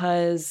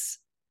because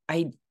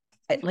I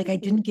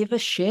didn't give a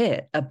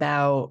shit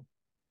about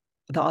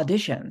the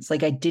auditions.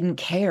 Like I didn't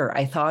care.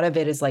 I thought of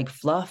it as like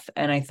fluff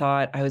and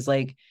I was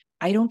like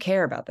I don't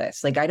care about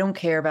this. Like I don't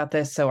care about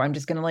this, so I'm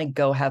just going to like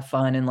go have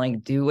fun and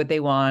like do what they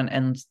want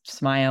and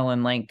smile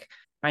and like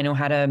I know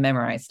how to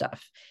memorize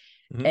stuff.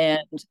 Mhm.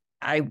 And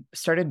I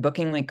started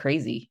booking like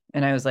crazy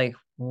and I was like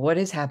what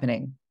is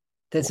happening?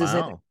 This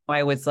isn't Wow.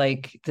 I was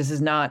like this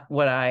is not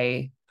what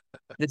I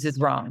this is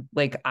wrong.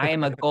 Like I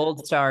am a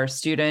gold star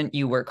student.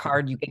 You work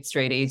hard, you get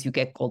straight A's, you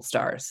get gold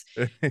stars.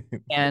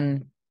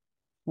 And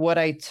what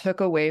I took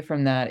away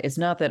from that is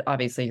not that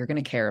obviously you're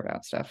going to care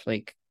about stuff.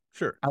 Like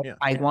Sure. Yeah.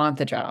 I want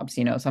the jobs,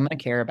 so I'm going to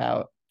care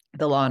about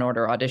the Law and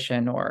Order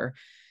audition or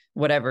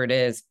whatever it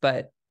is,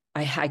 but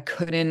I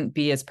couldn't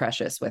be as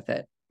precious with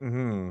it.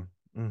 Mm-hmm.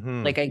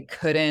 Mm-hmm. Like I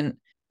couldn't,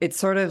 it's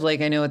sort of like,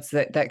 I know it's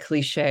that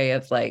cliche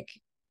of like,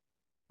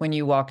 when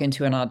you walk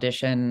into an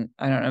audition,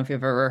 I don't know if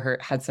you've ever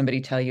had somebody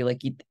tell you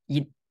like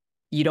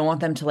you don't want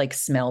them to like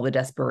smell the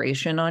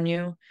desperation on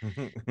you.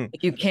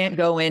 Like, you can't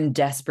go in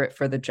desperate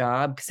for the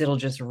job because it'll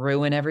just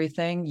ruin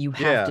everything. You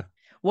have Yeah. to.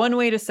 One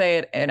way to say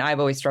it, and I've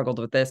always struggled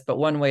with this, but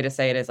one way to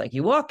say it is like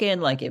you walk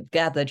in like you've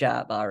got the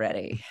job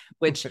already.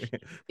 Which,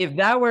 if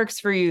that works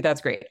for you,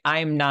 that's great.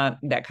 I'm not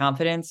that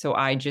confident, so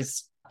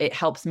it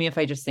helps me if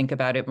I just think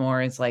about it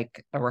more as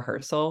like a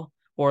rehearsal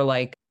or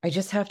like I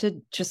just have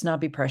to just not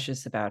be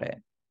precious about it.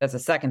 That's a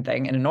second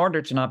thing. And in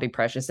order to not be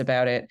precious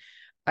about it,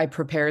 I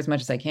prepare as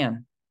much as I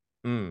can.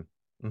 Mm.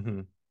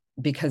 Mm-hmm.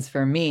 Because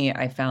for me,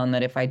 I found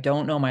that if I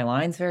don't know my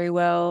lines very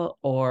well,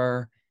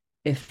 or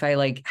if I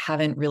like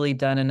haven't really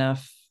done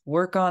enough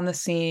work on the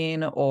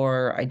scene,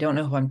 or I don't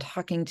know who I'm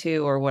talking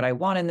to or what I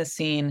want in the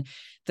scene,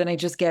 then I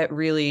just get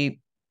really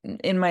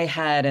in my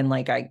head and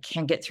like I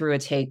can't get through a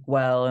take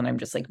well and I'm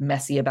just like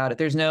messy about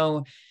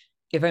it.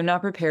 If I'm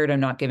not prepared, I'm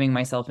not giving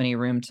myself any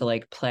room to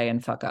like play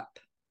and fuck up.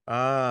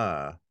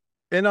 Ah.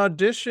 In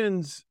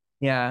auditions,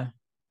 Yeah.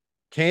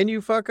 can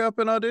you fuck up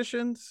in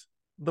auditions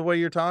the way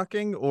you're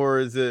talking, or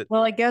is it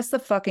Well, I guess the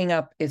fucking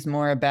up is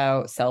more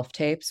about self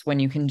tapes when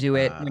you can do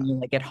it when you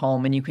like at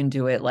home and you can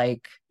do it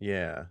like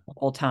yeah.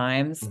 multiple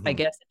times. I Mm-hmm.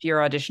 guess if you're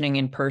auditioning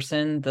in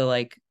person, the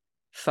like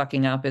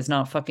fucking up is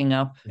not fucking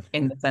up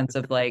in the sense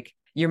of like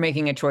you're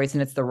making a choice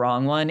and it's the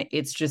wrong one.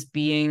 It's just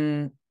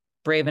being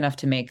brave enough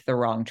to make the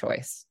wrong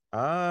choice.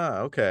 Ah,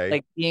 okay.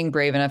 Like being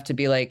brave enough to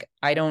be like,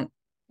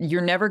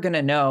 you're never going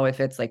to know if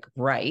it's like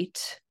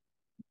right,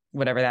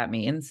 whatever that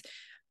means.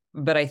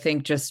 But I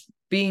think just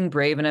being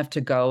brave enough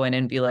to go in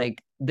and be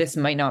like, this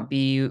might not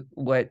be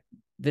what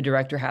the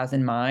director has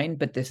in mind,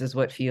 but this is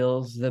what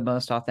feels the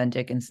most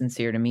authentic and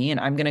sincere to me. And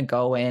I'm going to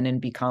go in and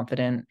be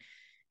confident,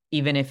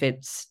 even if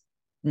it's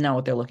not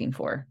what they're looking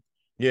for.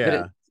 But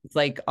Yeah. it's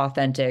like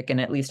authentic. And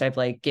at least I've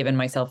like given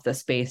myself the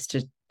space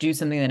to do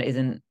something that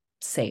isn't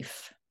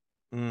safe.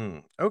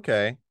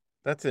 Okay.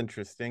 That's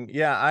interesting.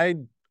 Yeah, I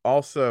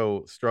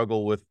also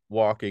struggle with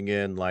walking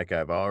in like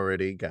I've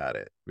already got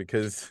it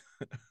because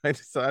I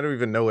don't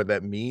even know what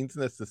that means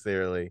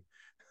necessarily.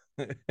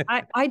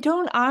 I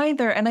don't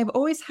either. And I've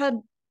always had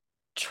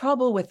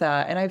trouble with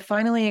that. And I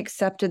finally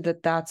accepted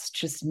that that's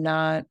just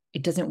not,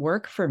 it doesn't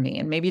work for me.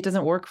 And maybe it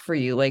doesn't work for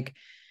you. Like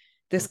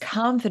this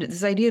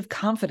idea of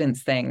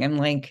confidence thing. I'm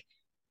like,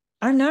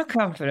 I'm not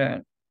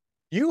confident.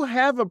 You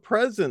have a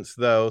presence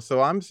though,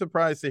 so I'm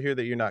surprised to hear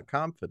that you're not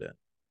confident.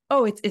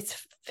 Oh,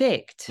 it's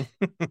faked.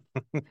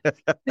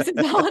 This is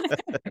not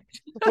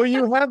Well,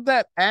 you have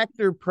that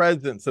actor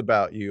presence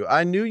about you.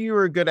 I knew you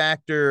were a good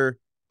actor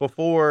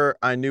before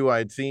I knew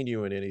I'd seen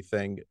you in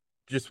anything,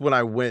 just when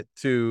I went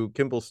to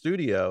Kimball's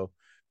studio,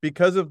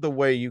 because of the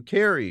way you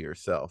carry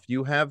yourself.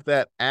 You have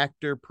that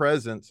actor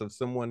presence of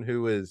someone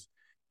who has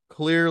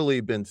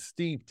clearly been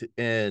steeped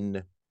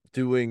in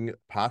doing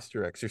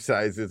posture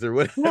exercises or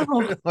whatever,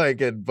 No.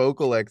 like in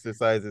vocal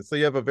exercises. So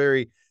you have a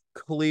very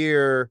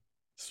clear,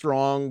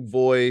 strong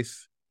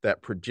voice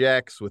that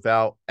projects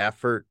without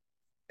effort,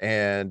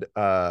 and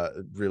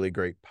really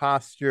great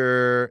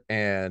posture,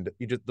 and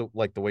you just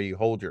like the way you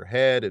hold your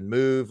head and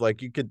move.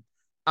 Like you could,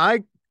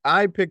 I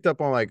I picked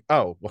up on like,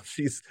 oh, well,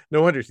 she's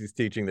no wonder she's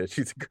teaching this.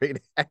 She's a great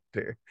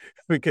actor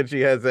because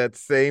she has that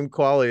same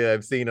quality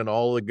I've seen in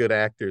all the good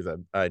actors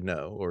I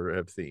know or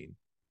have seen.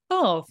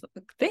 Oh,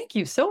 thank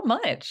you so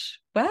much.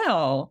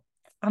 Wow.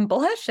 I'm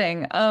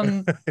blushing.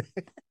 I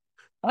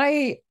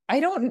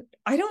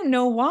don't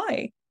know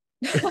why.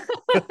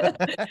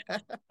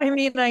 I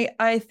mean,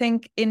 I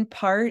think in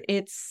part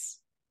it's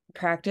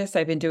practice.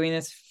 I've been doing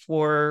this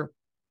for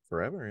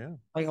Forever, yeah.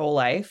 my whole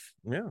life,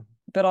 Yeah.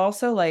 but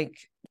also like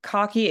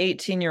cocky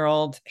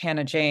 18-year-old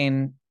Hannah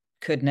Jane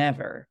could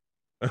never.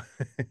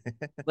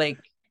 Like,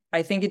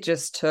 I think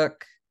it's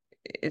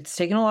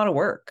taken a lot of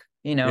work,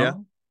 you Yeah.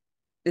 know?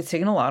 It's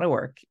taken a lot of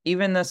work.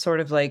 Even the sort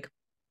of like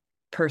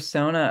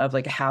persona of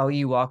like how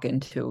you walk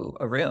into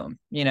a room,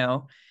 you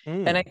know?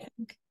 And Mm.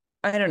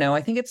 I don't know,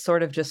 I think it's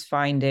sort of just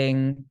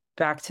finding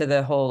back to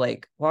the whole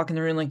like walk in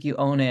the room like you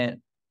own it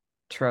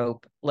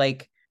trope.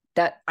 Like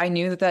that I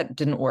knew that that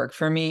didn't work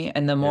for me.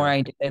 And the more Yeah.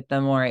 I did it,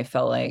 the more I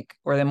felt like,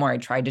 or the more I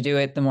tried to do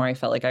it, the more I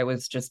felt like I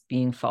was just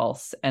being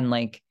false. And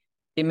like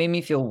it made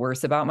me feel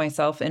worse about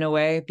myself in a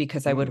way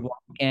because I would Mm.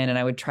 walk in and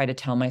I would try to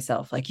tell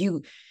myself, like,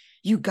 you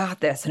got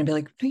this. And I'd be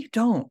like, no, you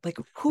don't. Like,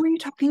 who are you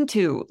talking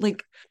to?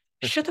 Like,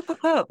 shut the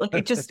fuck up. Like, I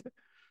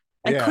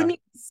Yeah. couldn't even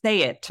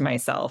say it to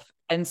myself.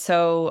 And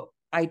so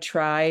I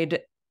tried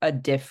a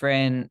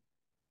different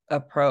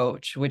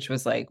approach, which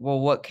was like, well,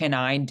 what can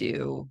I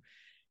do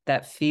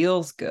that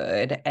feels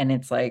good? And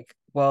it's like,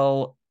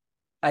 well,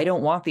 I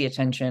don't want the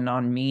attention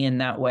on me in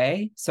that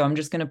way. So I'm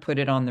just going to put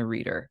it on the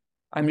reader.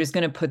 I'm just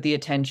going to put the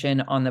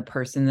attention on the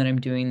person that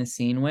I'm doing the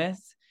scene with.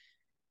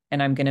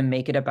 And I'm going to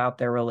make it about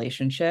their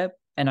relationship.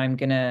 And I'm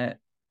going to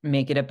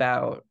make it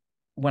about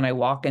when I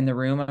walk in the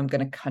room, I'm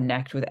going to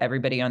connect with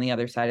everybody on the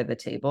other side of the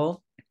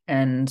table.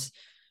 And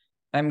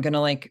I'm going to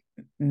like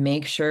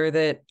make sure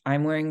that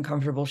I'm wearing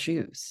comfortable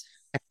shoes.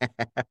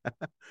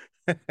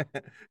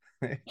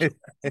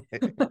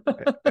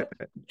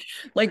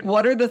 Like,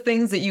 what are the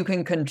things that you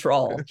can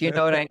control? You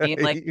know what I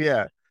mean? Like,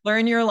 Yeah.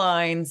 learn your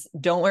lines,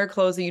 don't wear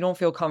clothes that you don't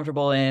feel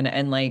comfortable in,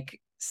 and like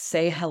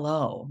say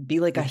hello, be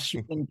like a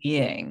human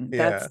being.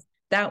 Yeah.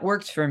 That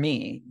worked for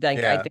me. Like,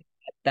 I Yeah. think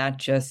that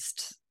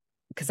just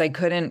because I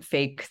couldn't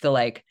fake the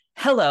like,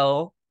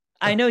 hello,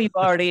 I know you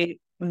already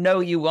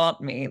know you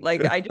want me.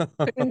 Like, I just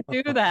couldn't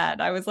do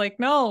that. I was like,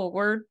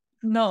 no,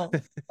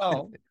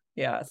 oh,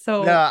 yeah. No,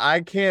 So,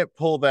 I can't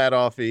pull that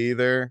off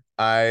either.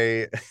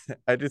 I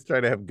I just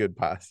try to have good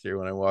posture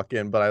when I walk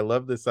in, but I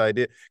love this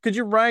idea because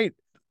you're right.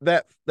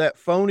 That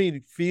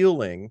phony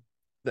feeling,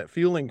 that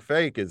feeling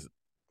fake is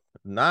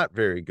not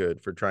very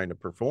good for trying to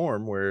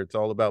perform where it's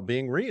all about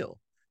being real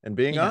and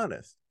being yeah,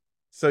 honest.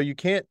 So you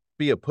can't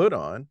be a put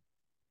on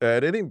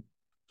at any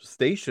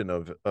station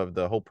of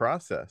the whole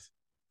process.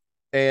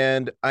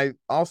 And I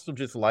also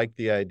just like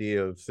the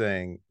idea of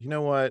saying, you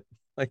know what?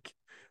 Like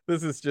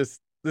this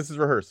is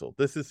rehearsal.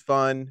 This is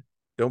fun.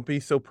 Don't be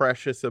so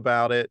precious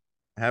about it.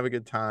 Have a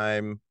good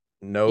time.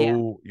 yeah,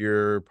 Know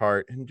your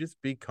part and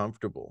just be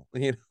comfortable.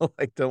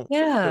 Like don't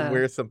yeah.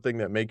 wear something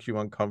that makes you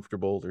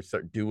uncomfortable or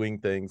start doing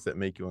things that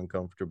make you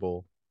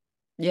uncomfortable.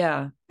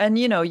 Yeah. And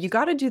you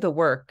got to do the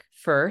work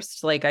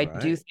first. Like I do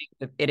Right. think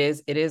that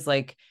it is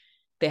like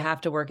they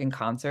have to work in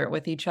concert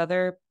with each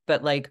other,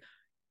 but like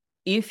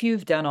if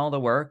you've done all the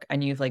work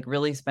and you've like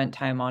really spent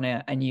time on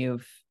it and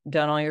you've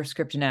done all your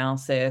script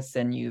analysis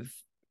and you've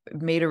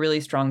made a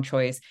really strong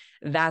choice,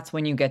 that's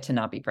when you get to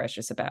not be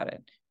precious about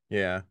it.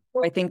 Yeah.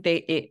 So I think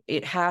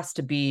it has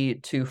to be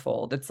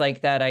twofold. It's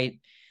like that I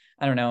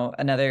don't know,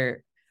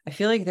 I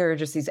feel like there are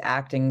just these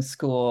acting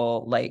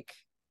school like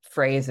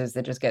phrases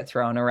that just get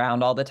thrown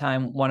around all the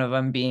time. One of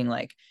them being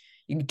like,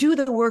 you do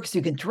the work so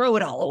you can throw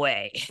it all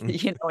away. And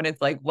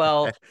it's like,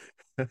 well,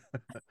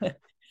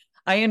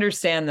 I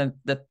understand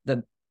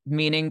the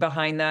meaning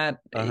behind that.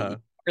 Uh-huh.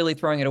 Really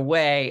throwing it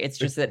away. It's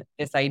just that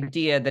this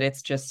idea that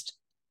it's just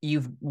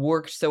you've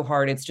worked so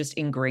hard, it's just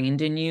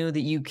ingrained in you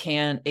that you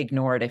can't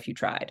ignore it if you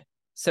tried.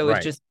 So it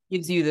Right. just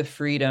gives you the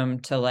freedom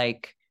to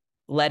like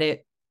let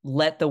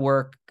the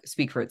work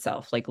speak for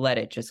itself. Like let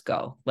it just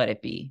go, let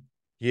it be.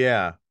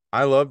 Yeah,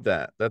 I love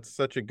that. That's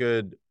such a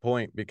good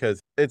point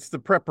because it's the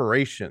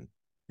preparation.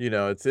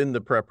 It's in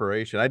the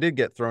preparation. I did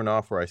get thrown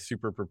off where I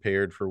super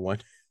prepared for one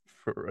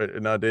for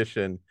an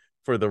audition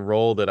for the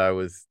role that I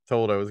was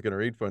told I was going to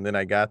read for, and then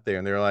I got there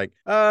and they were like,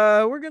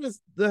 we're going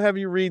to have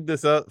you read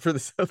this up for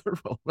this other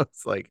role." I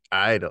was like,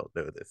 "I don't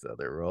know this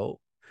other role."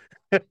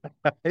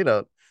 I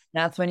don't.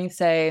 That's when you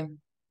say,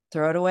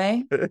 throw it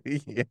away.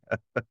 Yeah.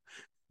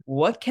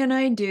 What can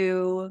I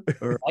do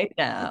right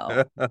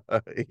now?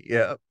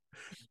 Yeah.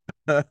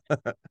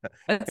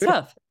 It's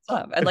tough. It's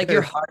tough. And like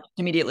your heart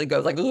immediately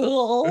goes like,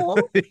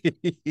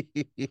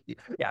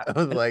 yeah. I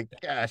was like,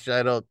 gosh,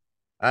 I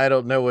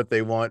don't know what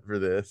they want for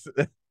this.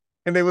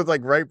 And it was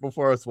like right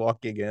before I was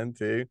walking in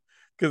too,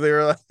 because they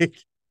were like,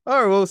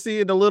 "Oh, we'll see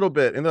you in a little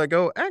bit," and they're like,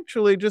 "Oh,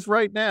 actually, just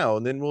right now,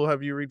 and then we'll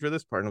have you read for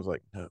this part." And I was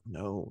like, "No,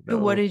 no, So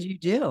what no." did you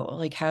do?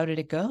 Like, how did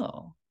it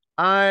go?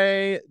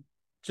 I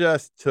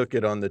just took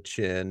it on the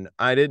chin.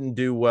 I didn't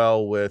do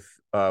well with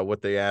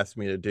what they asked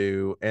me to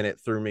do, and it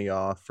threw me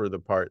off for the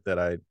part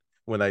that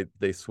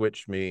they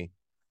switched me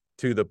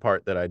to the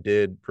part that I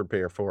did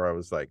prepare for. I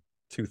was like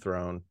too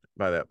thrown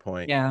by that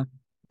point. Yeah.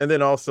 And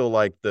then also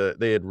like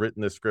they had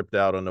written the script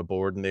out on a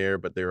board in there,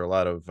 but there were a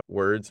lot of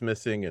words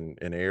missing and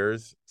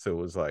errors. So it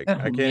was like Oh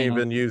I can't man.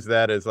 even use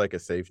that as like a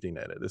safety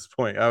net at this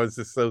point. I was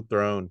just so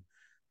thrown.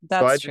 So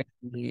That's true.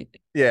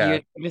 yeah,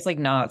 You're just like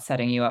not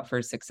setting you up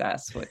for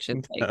success, which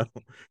is like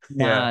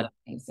no, yeah, not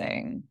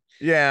amazing.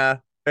 yeah.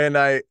 And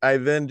I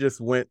then just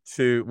went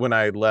to when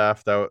I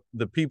left,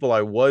 the people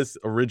I was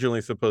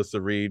originally supposed to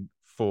read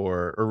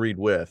for or read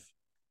with,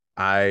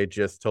 I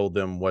just told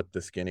them what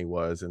the skinny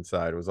was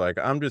inside. It was like,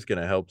 I'm just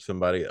gonna help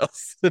somebody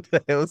else today.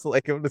 It was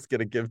like I'm just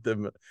gonna give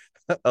them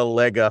a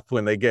leg up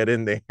when they get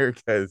in there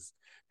because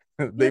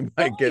they That's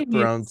might get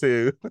thrown nice.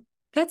 too.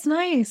 That's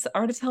nice.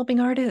 Artists helping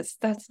artists.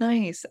 That's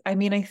nice. I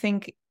mean, I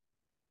think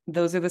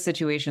those are the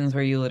situations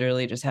where you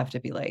literally just have to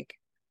be like,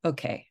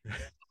 okay,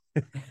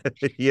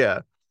 Yeah,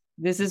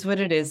 this is what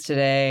it is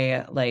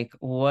today. Like,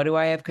 what do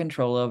I have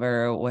control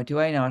over? What do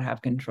I not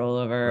have control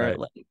over? right.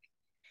 Like,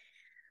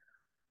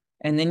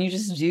 and then you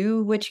just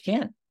do what you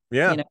can,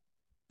 Yeah, you know?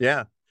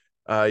 yeah.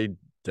 You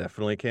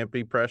definitely can't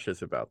be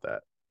precious about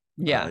that.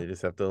 Yeah. You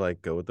just have to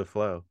like go with the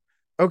flow.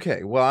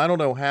 Okay, well, I don't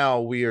know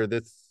how we are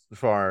this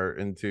far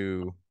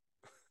into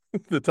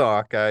the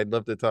talk. I'd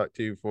love to talk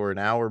to you for an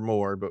hour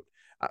more, but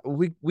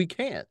we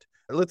can't.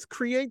 Let's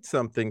create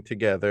something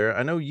together.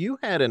 I know you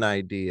had an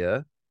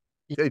idea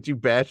that you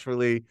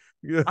bashfully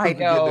I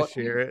begin to know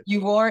share it. you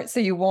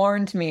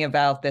warned me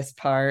about this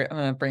part. I'm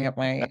gonna bring up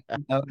my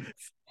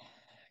notes.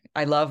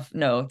 I love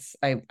notes.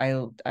 I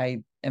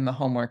am a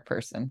homework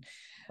person,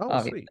 Oh,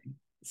 obviously. sweet. Me too.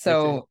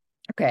 So,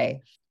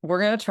 okay,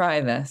 we're gonna try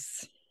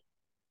this.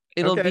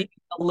 It'll Okay. be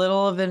a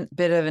little of a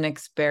bit of an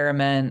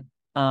experiment,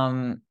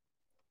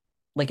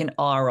 like an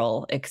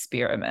oral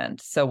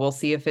experiment. So we'll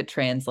see if it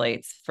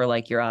translates for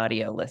like your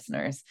audio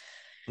listeners.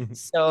 Mhm.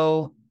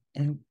 So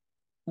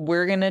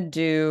we're gonna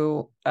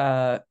do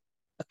a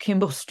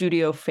Kimball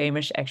Studio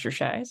famous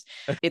exercise.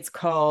 It's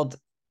called,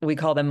 we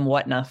call them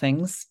what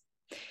nothings.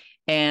 Okay.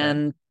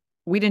 And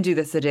we didn't do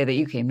this the day that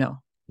you came. No,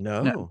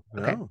 no. No,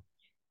 Okay, no.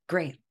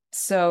 great.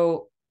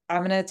 So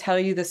I'm going to tell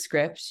you the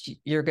script.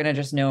 You're going to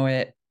just know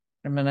it.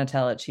 I'm going to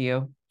tell it to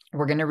you.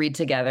 We're going to read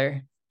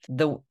together.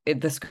 The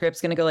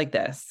script's going to go like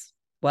this.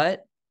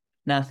 What?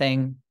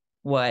 Nothing.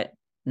 What?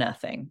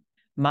 Nothing.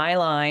 My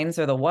lines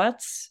are the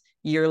whats.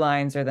 Your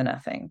lines are the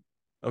nothing.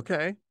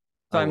 Okay.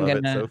 So I love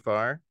it so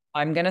far.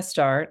 I'm going to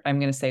start. I'm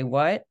going to say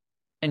what,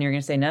 and you're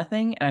going to say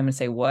nothing. And I'm going to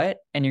say what,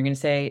 and you're going to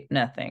say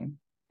nothing.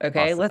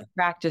 Okay, Awesome. let's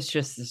practice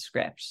just the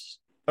script.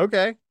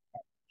 Okay.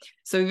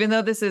 So even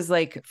though this is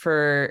like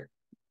for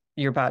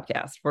your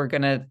podcast,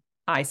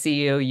 I see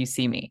you, you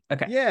see me.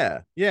 Okay.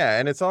 Yeah. Yeah.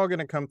 And it's all going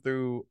to come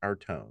through our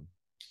tone.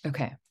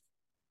 Okay.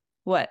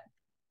 What?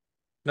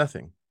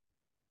 Nothing.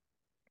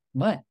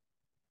 What?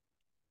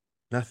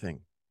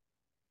 Nothing.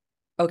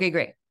 Okay,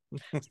 great.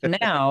 So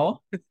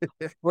now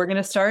we're going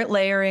to start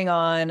layering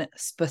on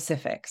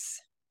specifics.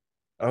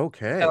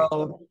 Okay.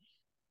 So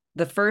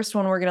the first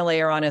one we're going to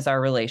layer on is our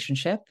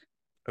relationship.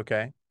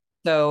 Okay.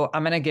 So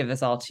I'm going to give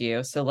this all to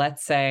you. So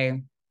let's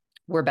say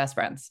we're best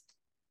friends,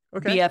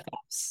 Okay.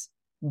 BFFs,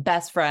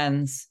 best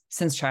friends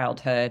since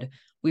childhood.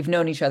 We've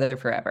known each other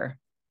forever.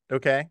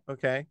 Okay.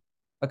 Okay.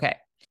 Okay.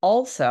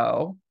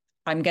 Also,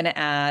 I'm going to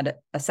add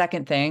a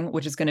second thing,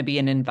 which is going to be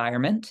an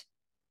environment.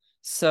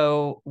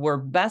 So we're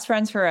best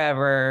friends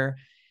forever,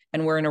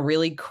 and we're in a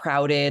really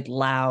crowded,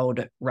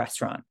 loud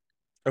restaurant.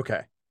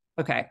 Okay.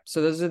 Okay.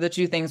 So those are the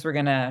two things we're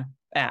going to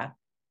add.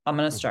 I'm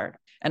going to Mhm. start.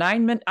 And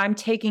I'm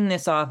taking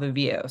this off of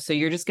you. So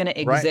you're just going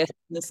to Right. exist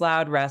in this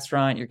loud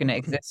restaurant. You're going to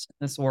exist in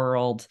this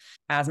world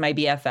as my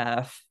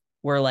BFF.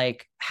 We're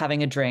like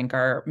having a drink.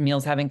 Our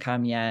meals haven't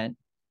come yet.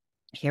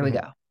 Here we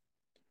Mhm. go.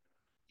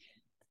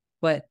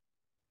 What?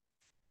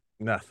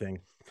 Nothing.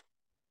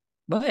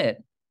 What?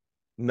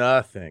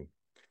 Nothing.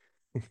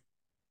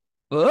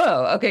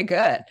 Oh, okay,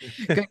 good.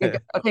 Good, good,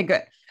 good. Okay,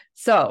 good.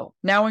 So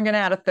now we're going to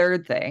add a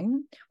third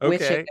thing,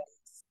 which is Okay.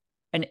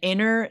 an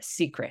inner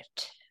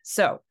secret.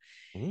 So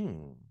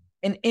Mm.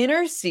 an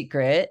inner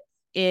secret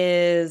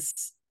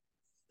is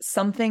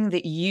something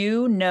that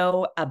you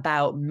know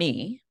about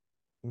me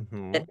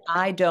Mm-hmm. that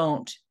I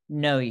don't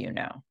know you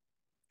know.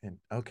 And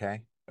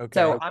okay.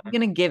 So Okay. I'm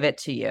going to give it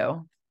to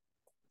you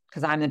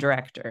because I'm the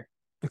director.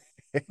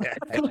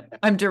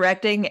 I'm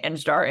directing and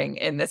starring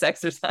in this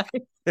exercise.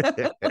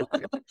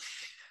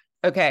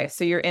 Okay,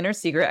 so your inner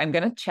secret, I'm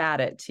going to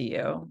chat it to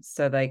you.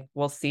 So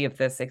we'll see if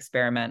this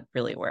experiment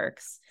really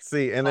works.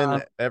 See, and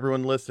then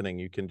everyone listening,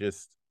 you can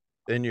just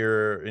in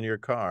your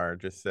car,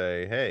 just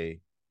say, "Hey,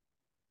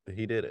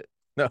 he did it."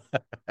 No.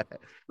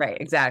 Right,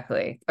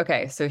 exactly.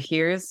 Okay, so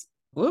here's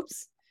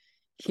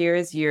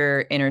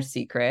your inner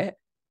secret.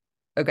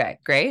 Okay,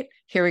 great.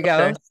 Here we go.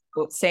 Okay.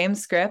 So, same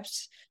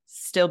script,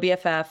 still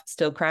BFF,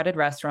 still crowded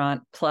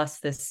restaurant, plus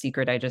this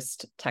secret I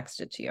just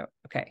texted to you.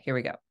 Okay, here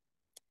we go.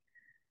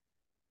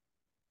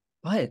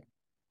 What?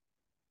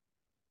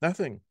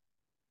 Nothing.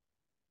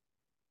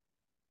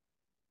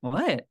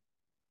 What?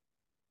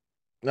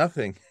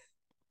 Nothing.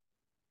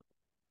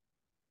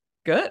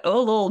 Good. Oh, a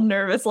little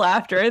nervous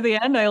laughter at the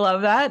end. I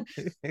love that.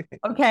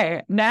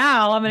 Okay,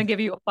 now I'm going to give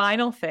you a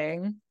final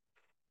thing.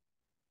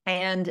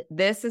 And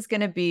this is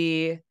going to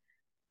be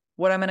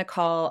what I'm going to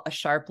call a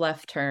sharp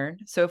left turn.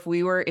 So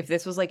if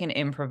this was like an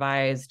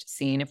improvised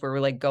scene, if we were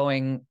like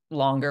going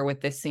longer with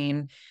this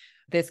scene,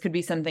 this could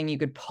be something you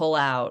could pull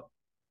out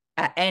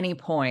at any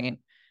point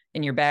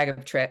in your bag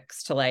of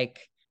tricks to like,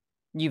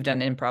 you've done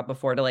improv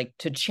before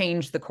to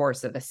change the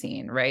course of a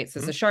scene, right? So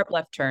it's a sharp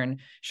left turn.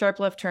 Sharp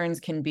left turns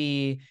can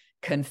be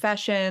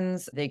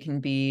confessions. They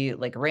can be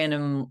like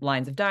random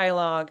lines of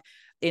dialogue.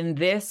 In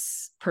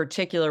this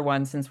particular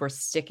one, since we're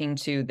sticking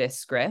to this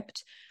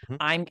script,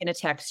 I'm going to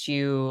text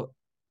you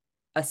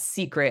a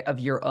secret of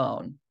your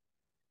own.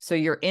 So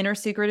your inner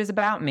secret is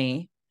about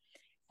me.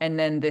 And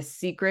then the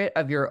secret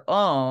of your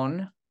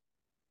own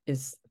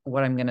is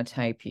what I'm going to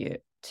type you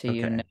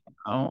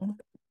now.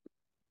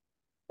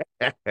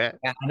 Got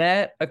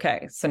it?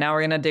 Okay. So now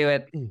we're going to do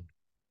it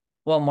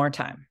one more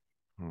time.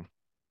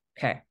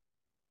 Okay.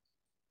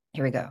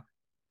 Here we go.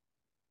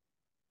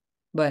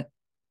 What?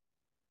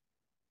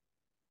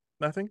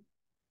 Nothing.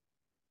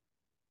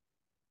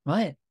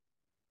 What?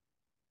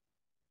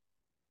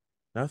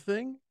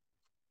 Nothing.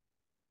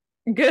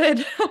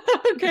 Good.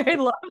 Okay, I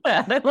love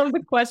that. I love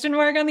the question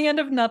mark on the end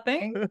of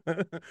nothing.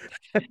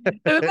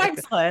 It was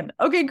excellent.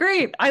 Okay,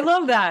 great. I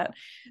love that.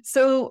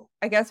 So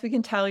I guess we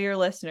can tell your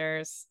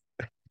listeners.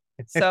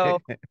 So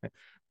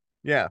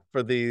yeah,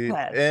 for the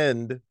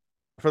end,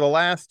 for the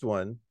last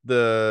one,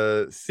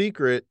 the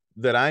secret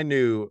that I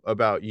knew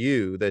about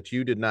you that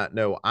you did not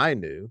know I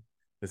knew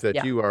is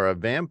that you are a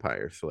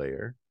vampire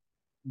slayer.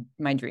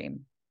 My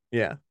dream.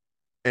 Yeah.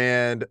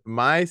 And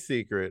my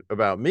secret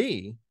about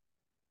me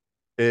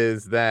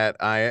is that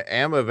I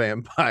am a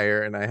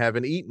vampire and I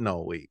haven't eaten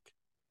all week.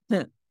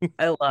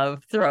 I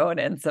love throwing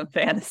in some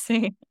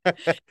fantasy.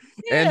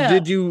 And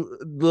did you,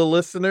 the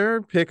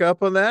listener, pick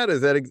up on that?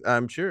 Is that,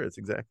 I'm sure it's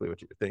exactly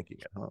what you're thinking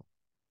at home.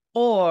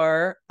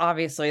 Or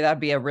obviously that'd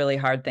be a really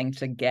hard thing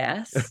to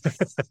guess.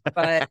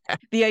 But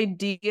the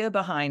idea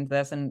behind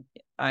this, and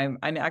I'm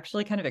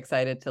actually kind of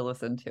excited to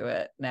listen to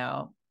it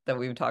now that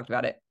we've talked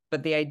about it.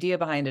 But the idea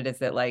behind it is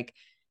that like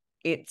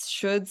it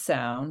should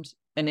sound,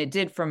 and it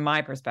did from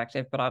my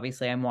perspective, but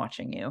obviously I'm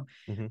watching you,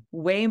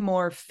 way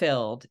more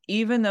filled,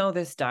 even though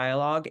this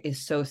dialogue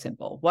is so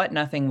simple. What,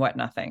 nothing, what,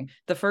 nothing.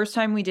 The first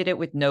time we did it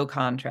with no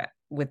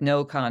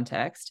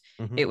context,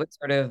 it was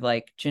sort of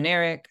like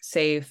generic,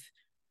 safe.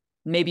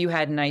 Maybe you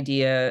had an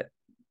idea,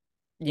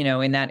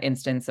 in that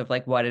instance of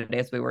like what it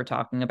is we were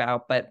talking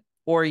about,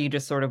 or you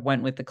just sort of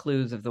went with the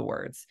clues of the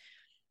words.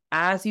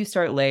 As you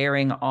start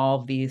layering all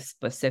of these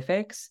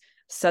specifics,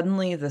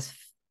 suddenly this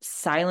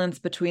silence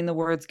between the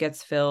words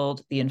gets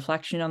filled, the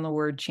inflection on the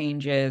word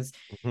changes,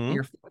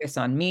 your focus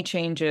on me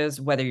changes,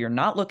 whether you're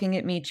not looking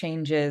at me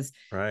changes.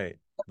 Right.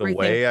 The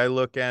way I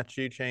look at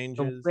you changes.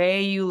 The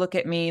way you look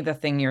at me, the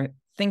thing you're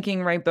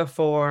thinking right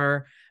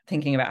before,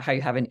 thinking about how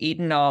you haven't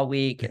eaten all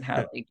week and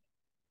how like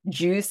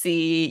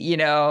juicy,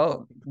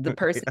 the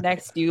person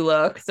next to you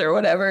looks or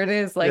whatever it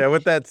is. Like, yeah,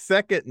 with that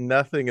second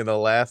nothing in the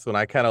last one,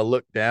 I kind of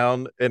looked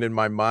down, and in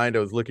my mind, I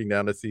was looking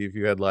down to see if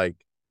you had like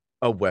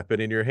a weapon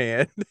in your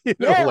hand.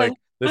 Like,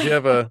 does she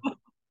have a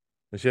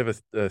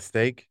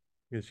steak?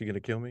 Is she gonna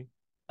kill me?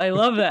 I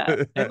love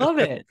that. I love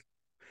it.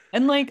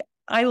 And like,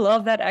 I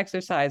love that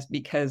exercise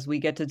because we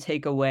get to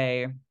take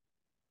away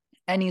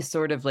any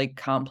sort of like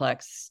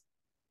complex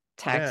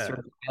text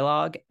or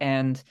dialogue,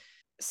 and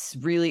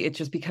really it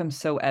just becomes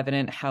so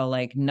evident how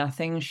like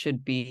nothing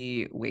should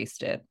be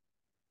wasted.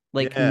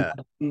 Like,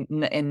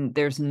 and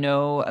there's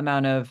no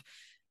amount of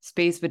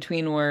space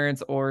between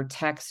words or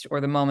text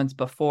or the moments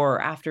before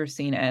or after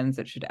scene ends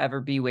that should ever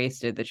be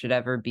wasted, that should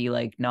ever be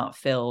like not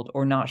filled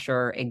or not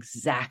sure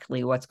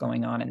exactly what's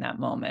going on in that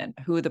moment,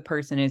 who the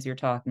person is you're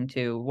talking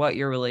to, what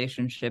your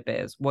relationship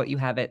is, what you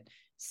have at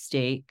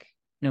stake,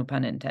 no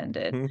pun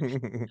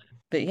intended.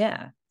 But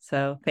yeah,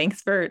 so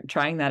thanks for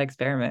trying that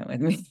experiment with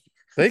me.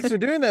 Thanks for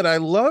doing that. I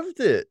loved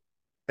it.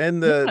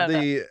 And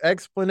the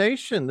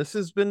explanation, this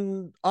has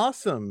been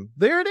awesome.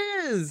 There it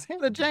is.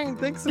 Hannah Jane,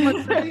 thanks so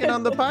much for being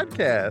on the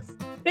podcast.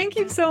 Thank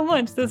you so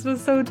much. This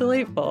was so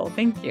delightful.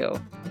 Thank you.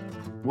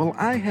 Well,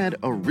 I had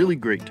a really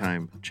great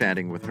time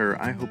chatting with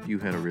her. I hope you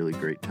had a really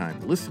great time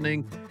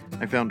listening.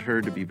 I found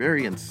her to be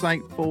very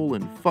insightful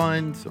and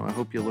fun, so I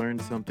hope you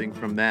learned something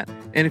from that.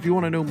 And if you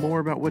want to know more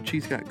about what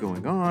she's got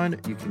going on,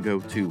 you can go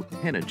to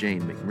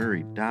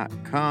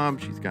hannahjanemcmurray.com.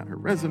 She's got her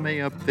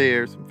resume up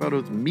there, some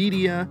photos,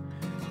 media.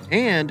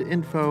 and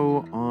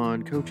info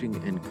on coaching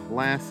and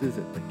classes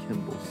at the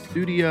Kimball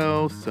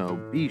Studio. So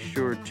be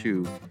sure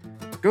to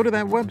go to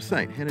that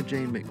website,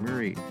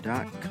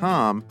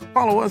 hannahjanemcmurray.com.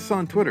 Follow us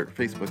on Twitter,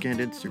 Facebook, and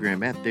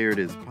Instagram at There It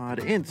Is Pod,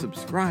 and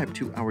subscribe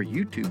to our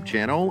YouTube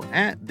channel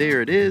at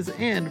There It Is,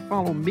 and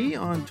follow me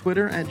on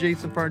Twitter at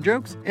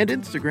JasonFarJokes and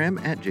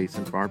Instagram at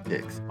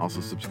JasonFarPics.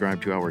 Also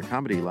subscribe to our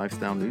comedy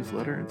lifestyle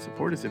newsletter and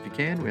support us if you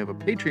can. We have a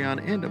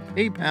Patreon and a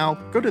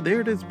PayPal. Go to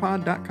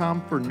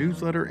thereitispod.com for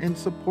newsletter and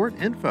support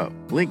info.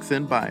 Links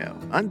in bio.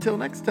 Until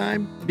next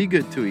time, be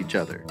good to each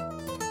other.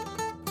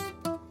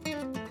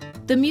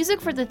 The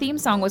music for the theme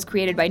song was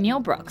created by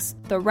Neil Brooks.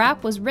 The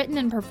rap was written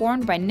and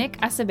performed by Nick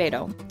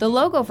Acevedo. The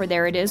logo for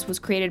There It Is was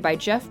created by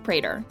Jeff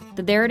Prater.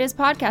 The There It Is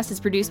podcast is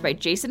produced by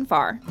Jason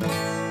Farr.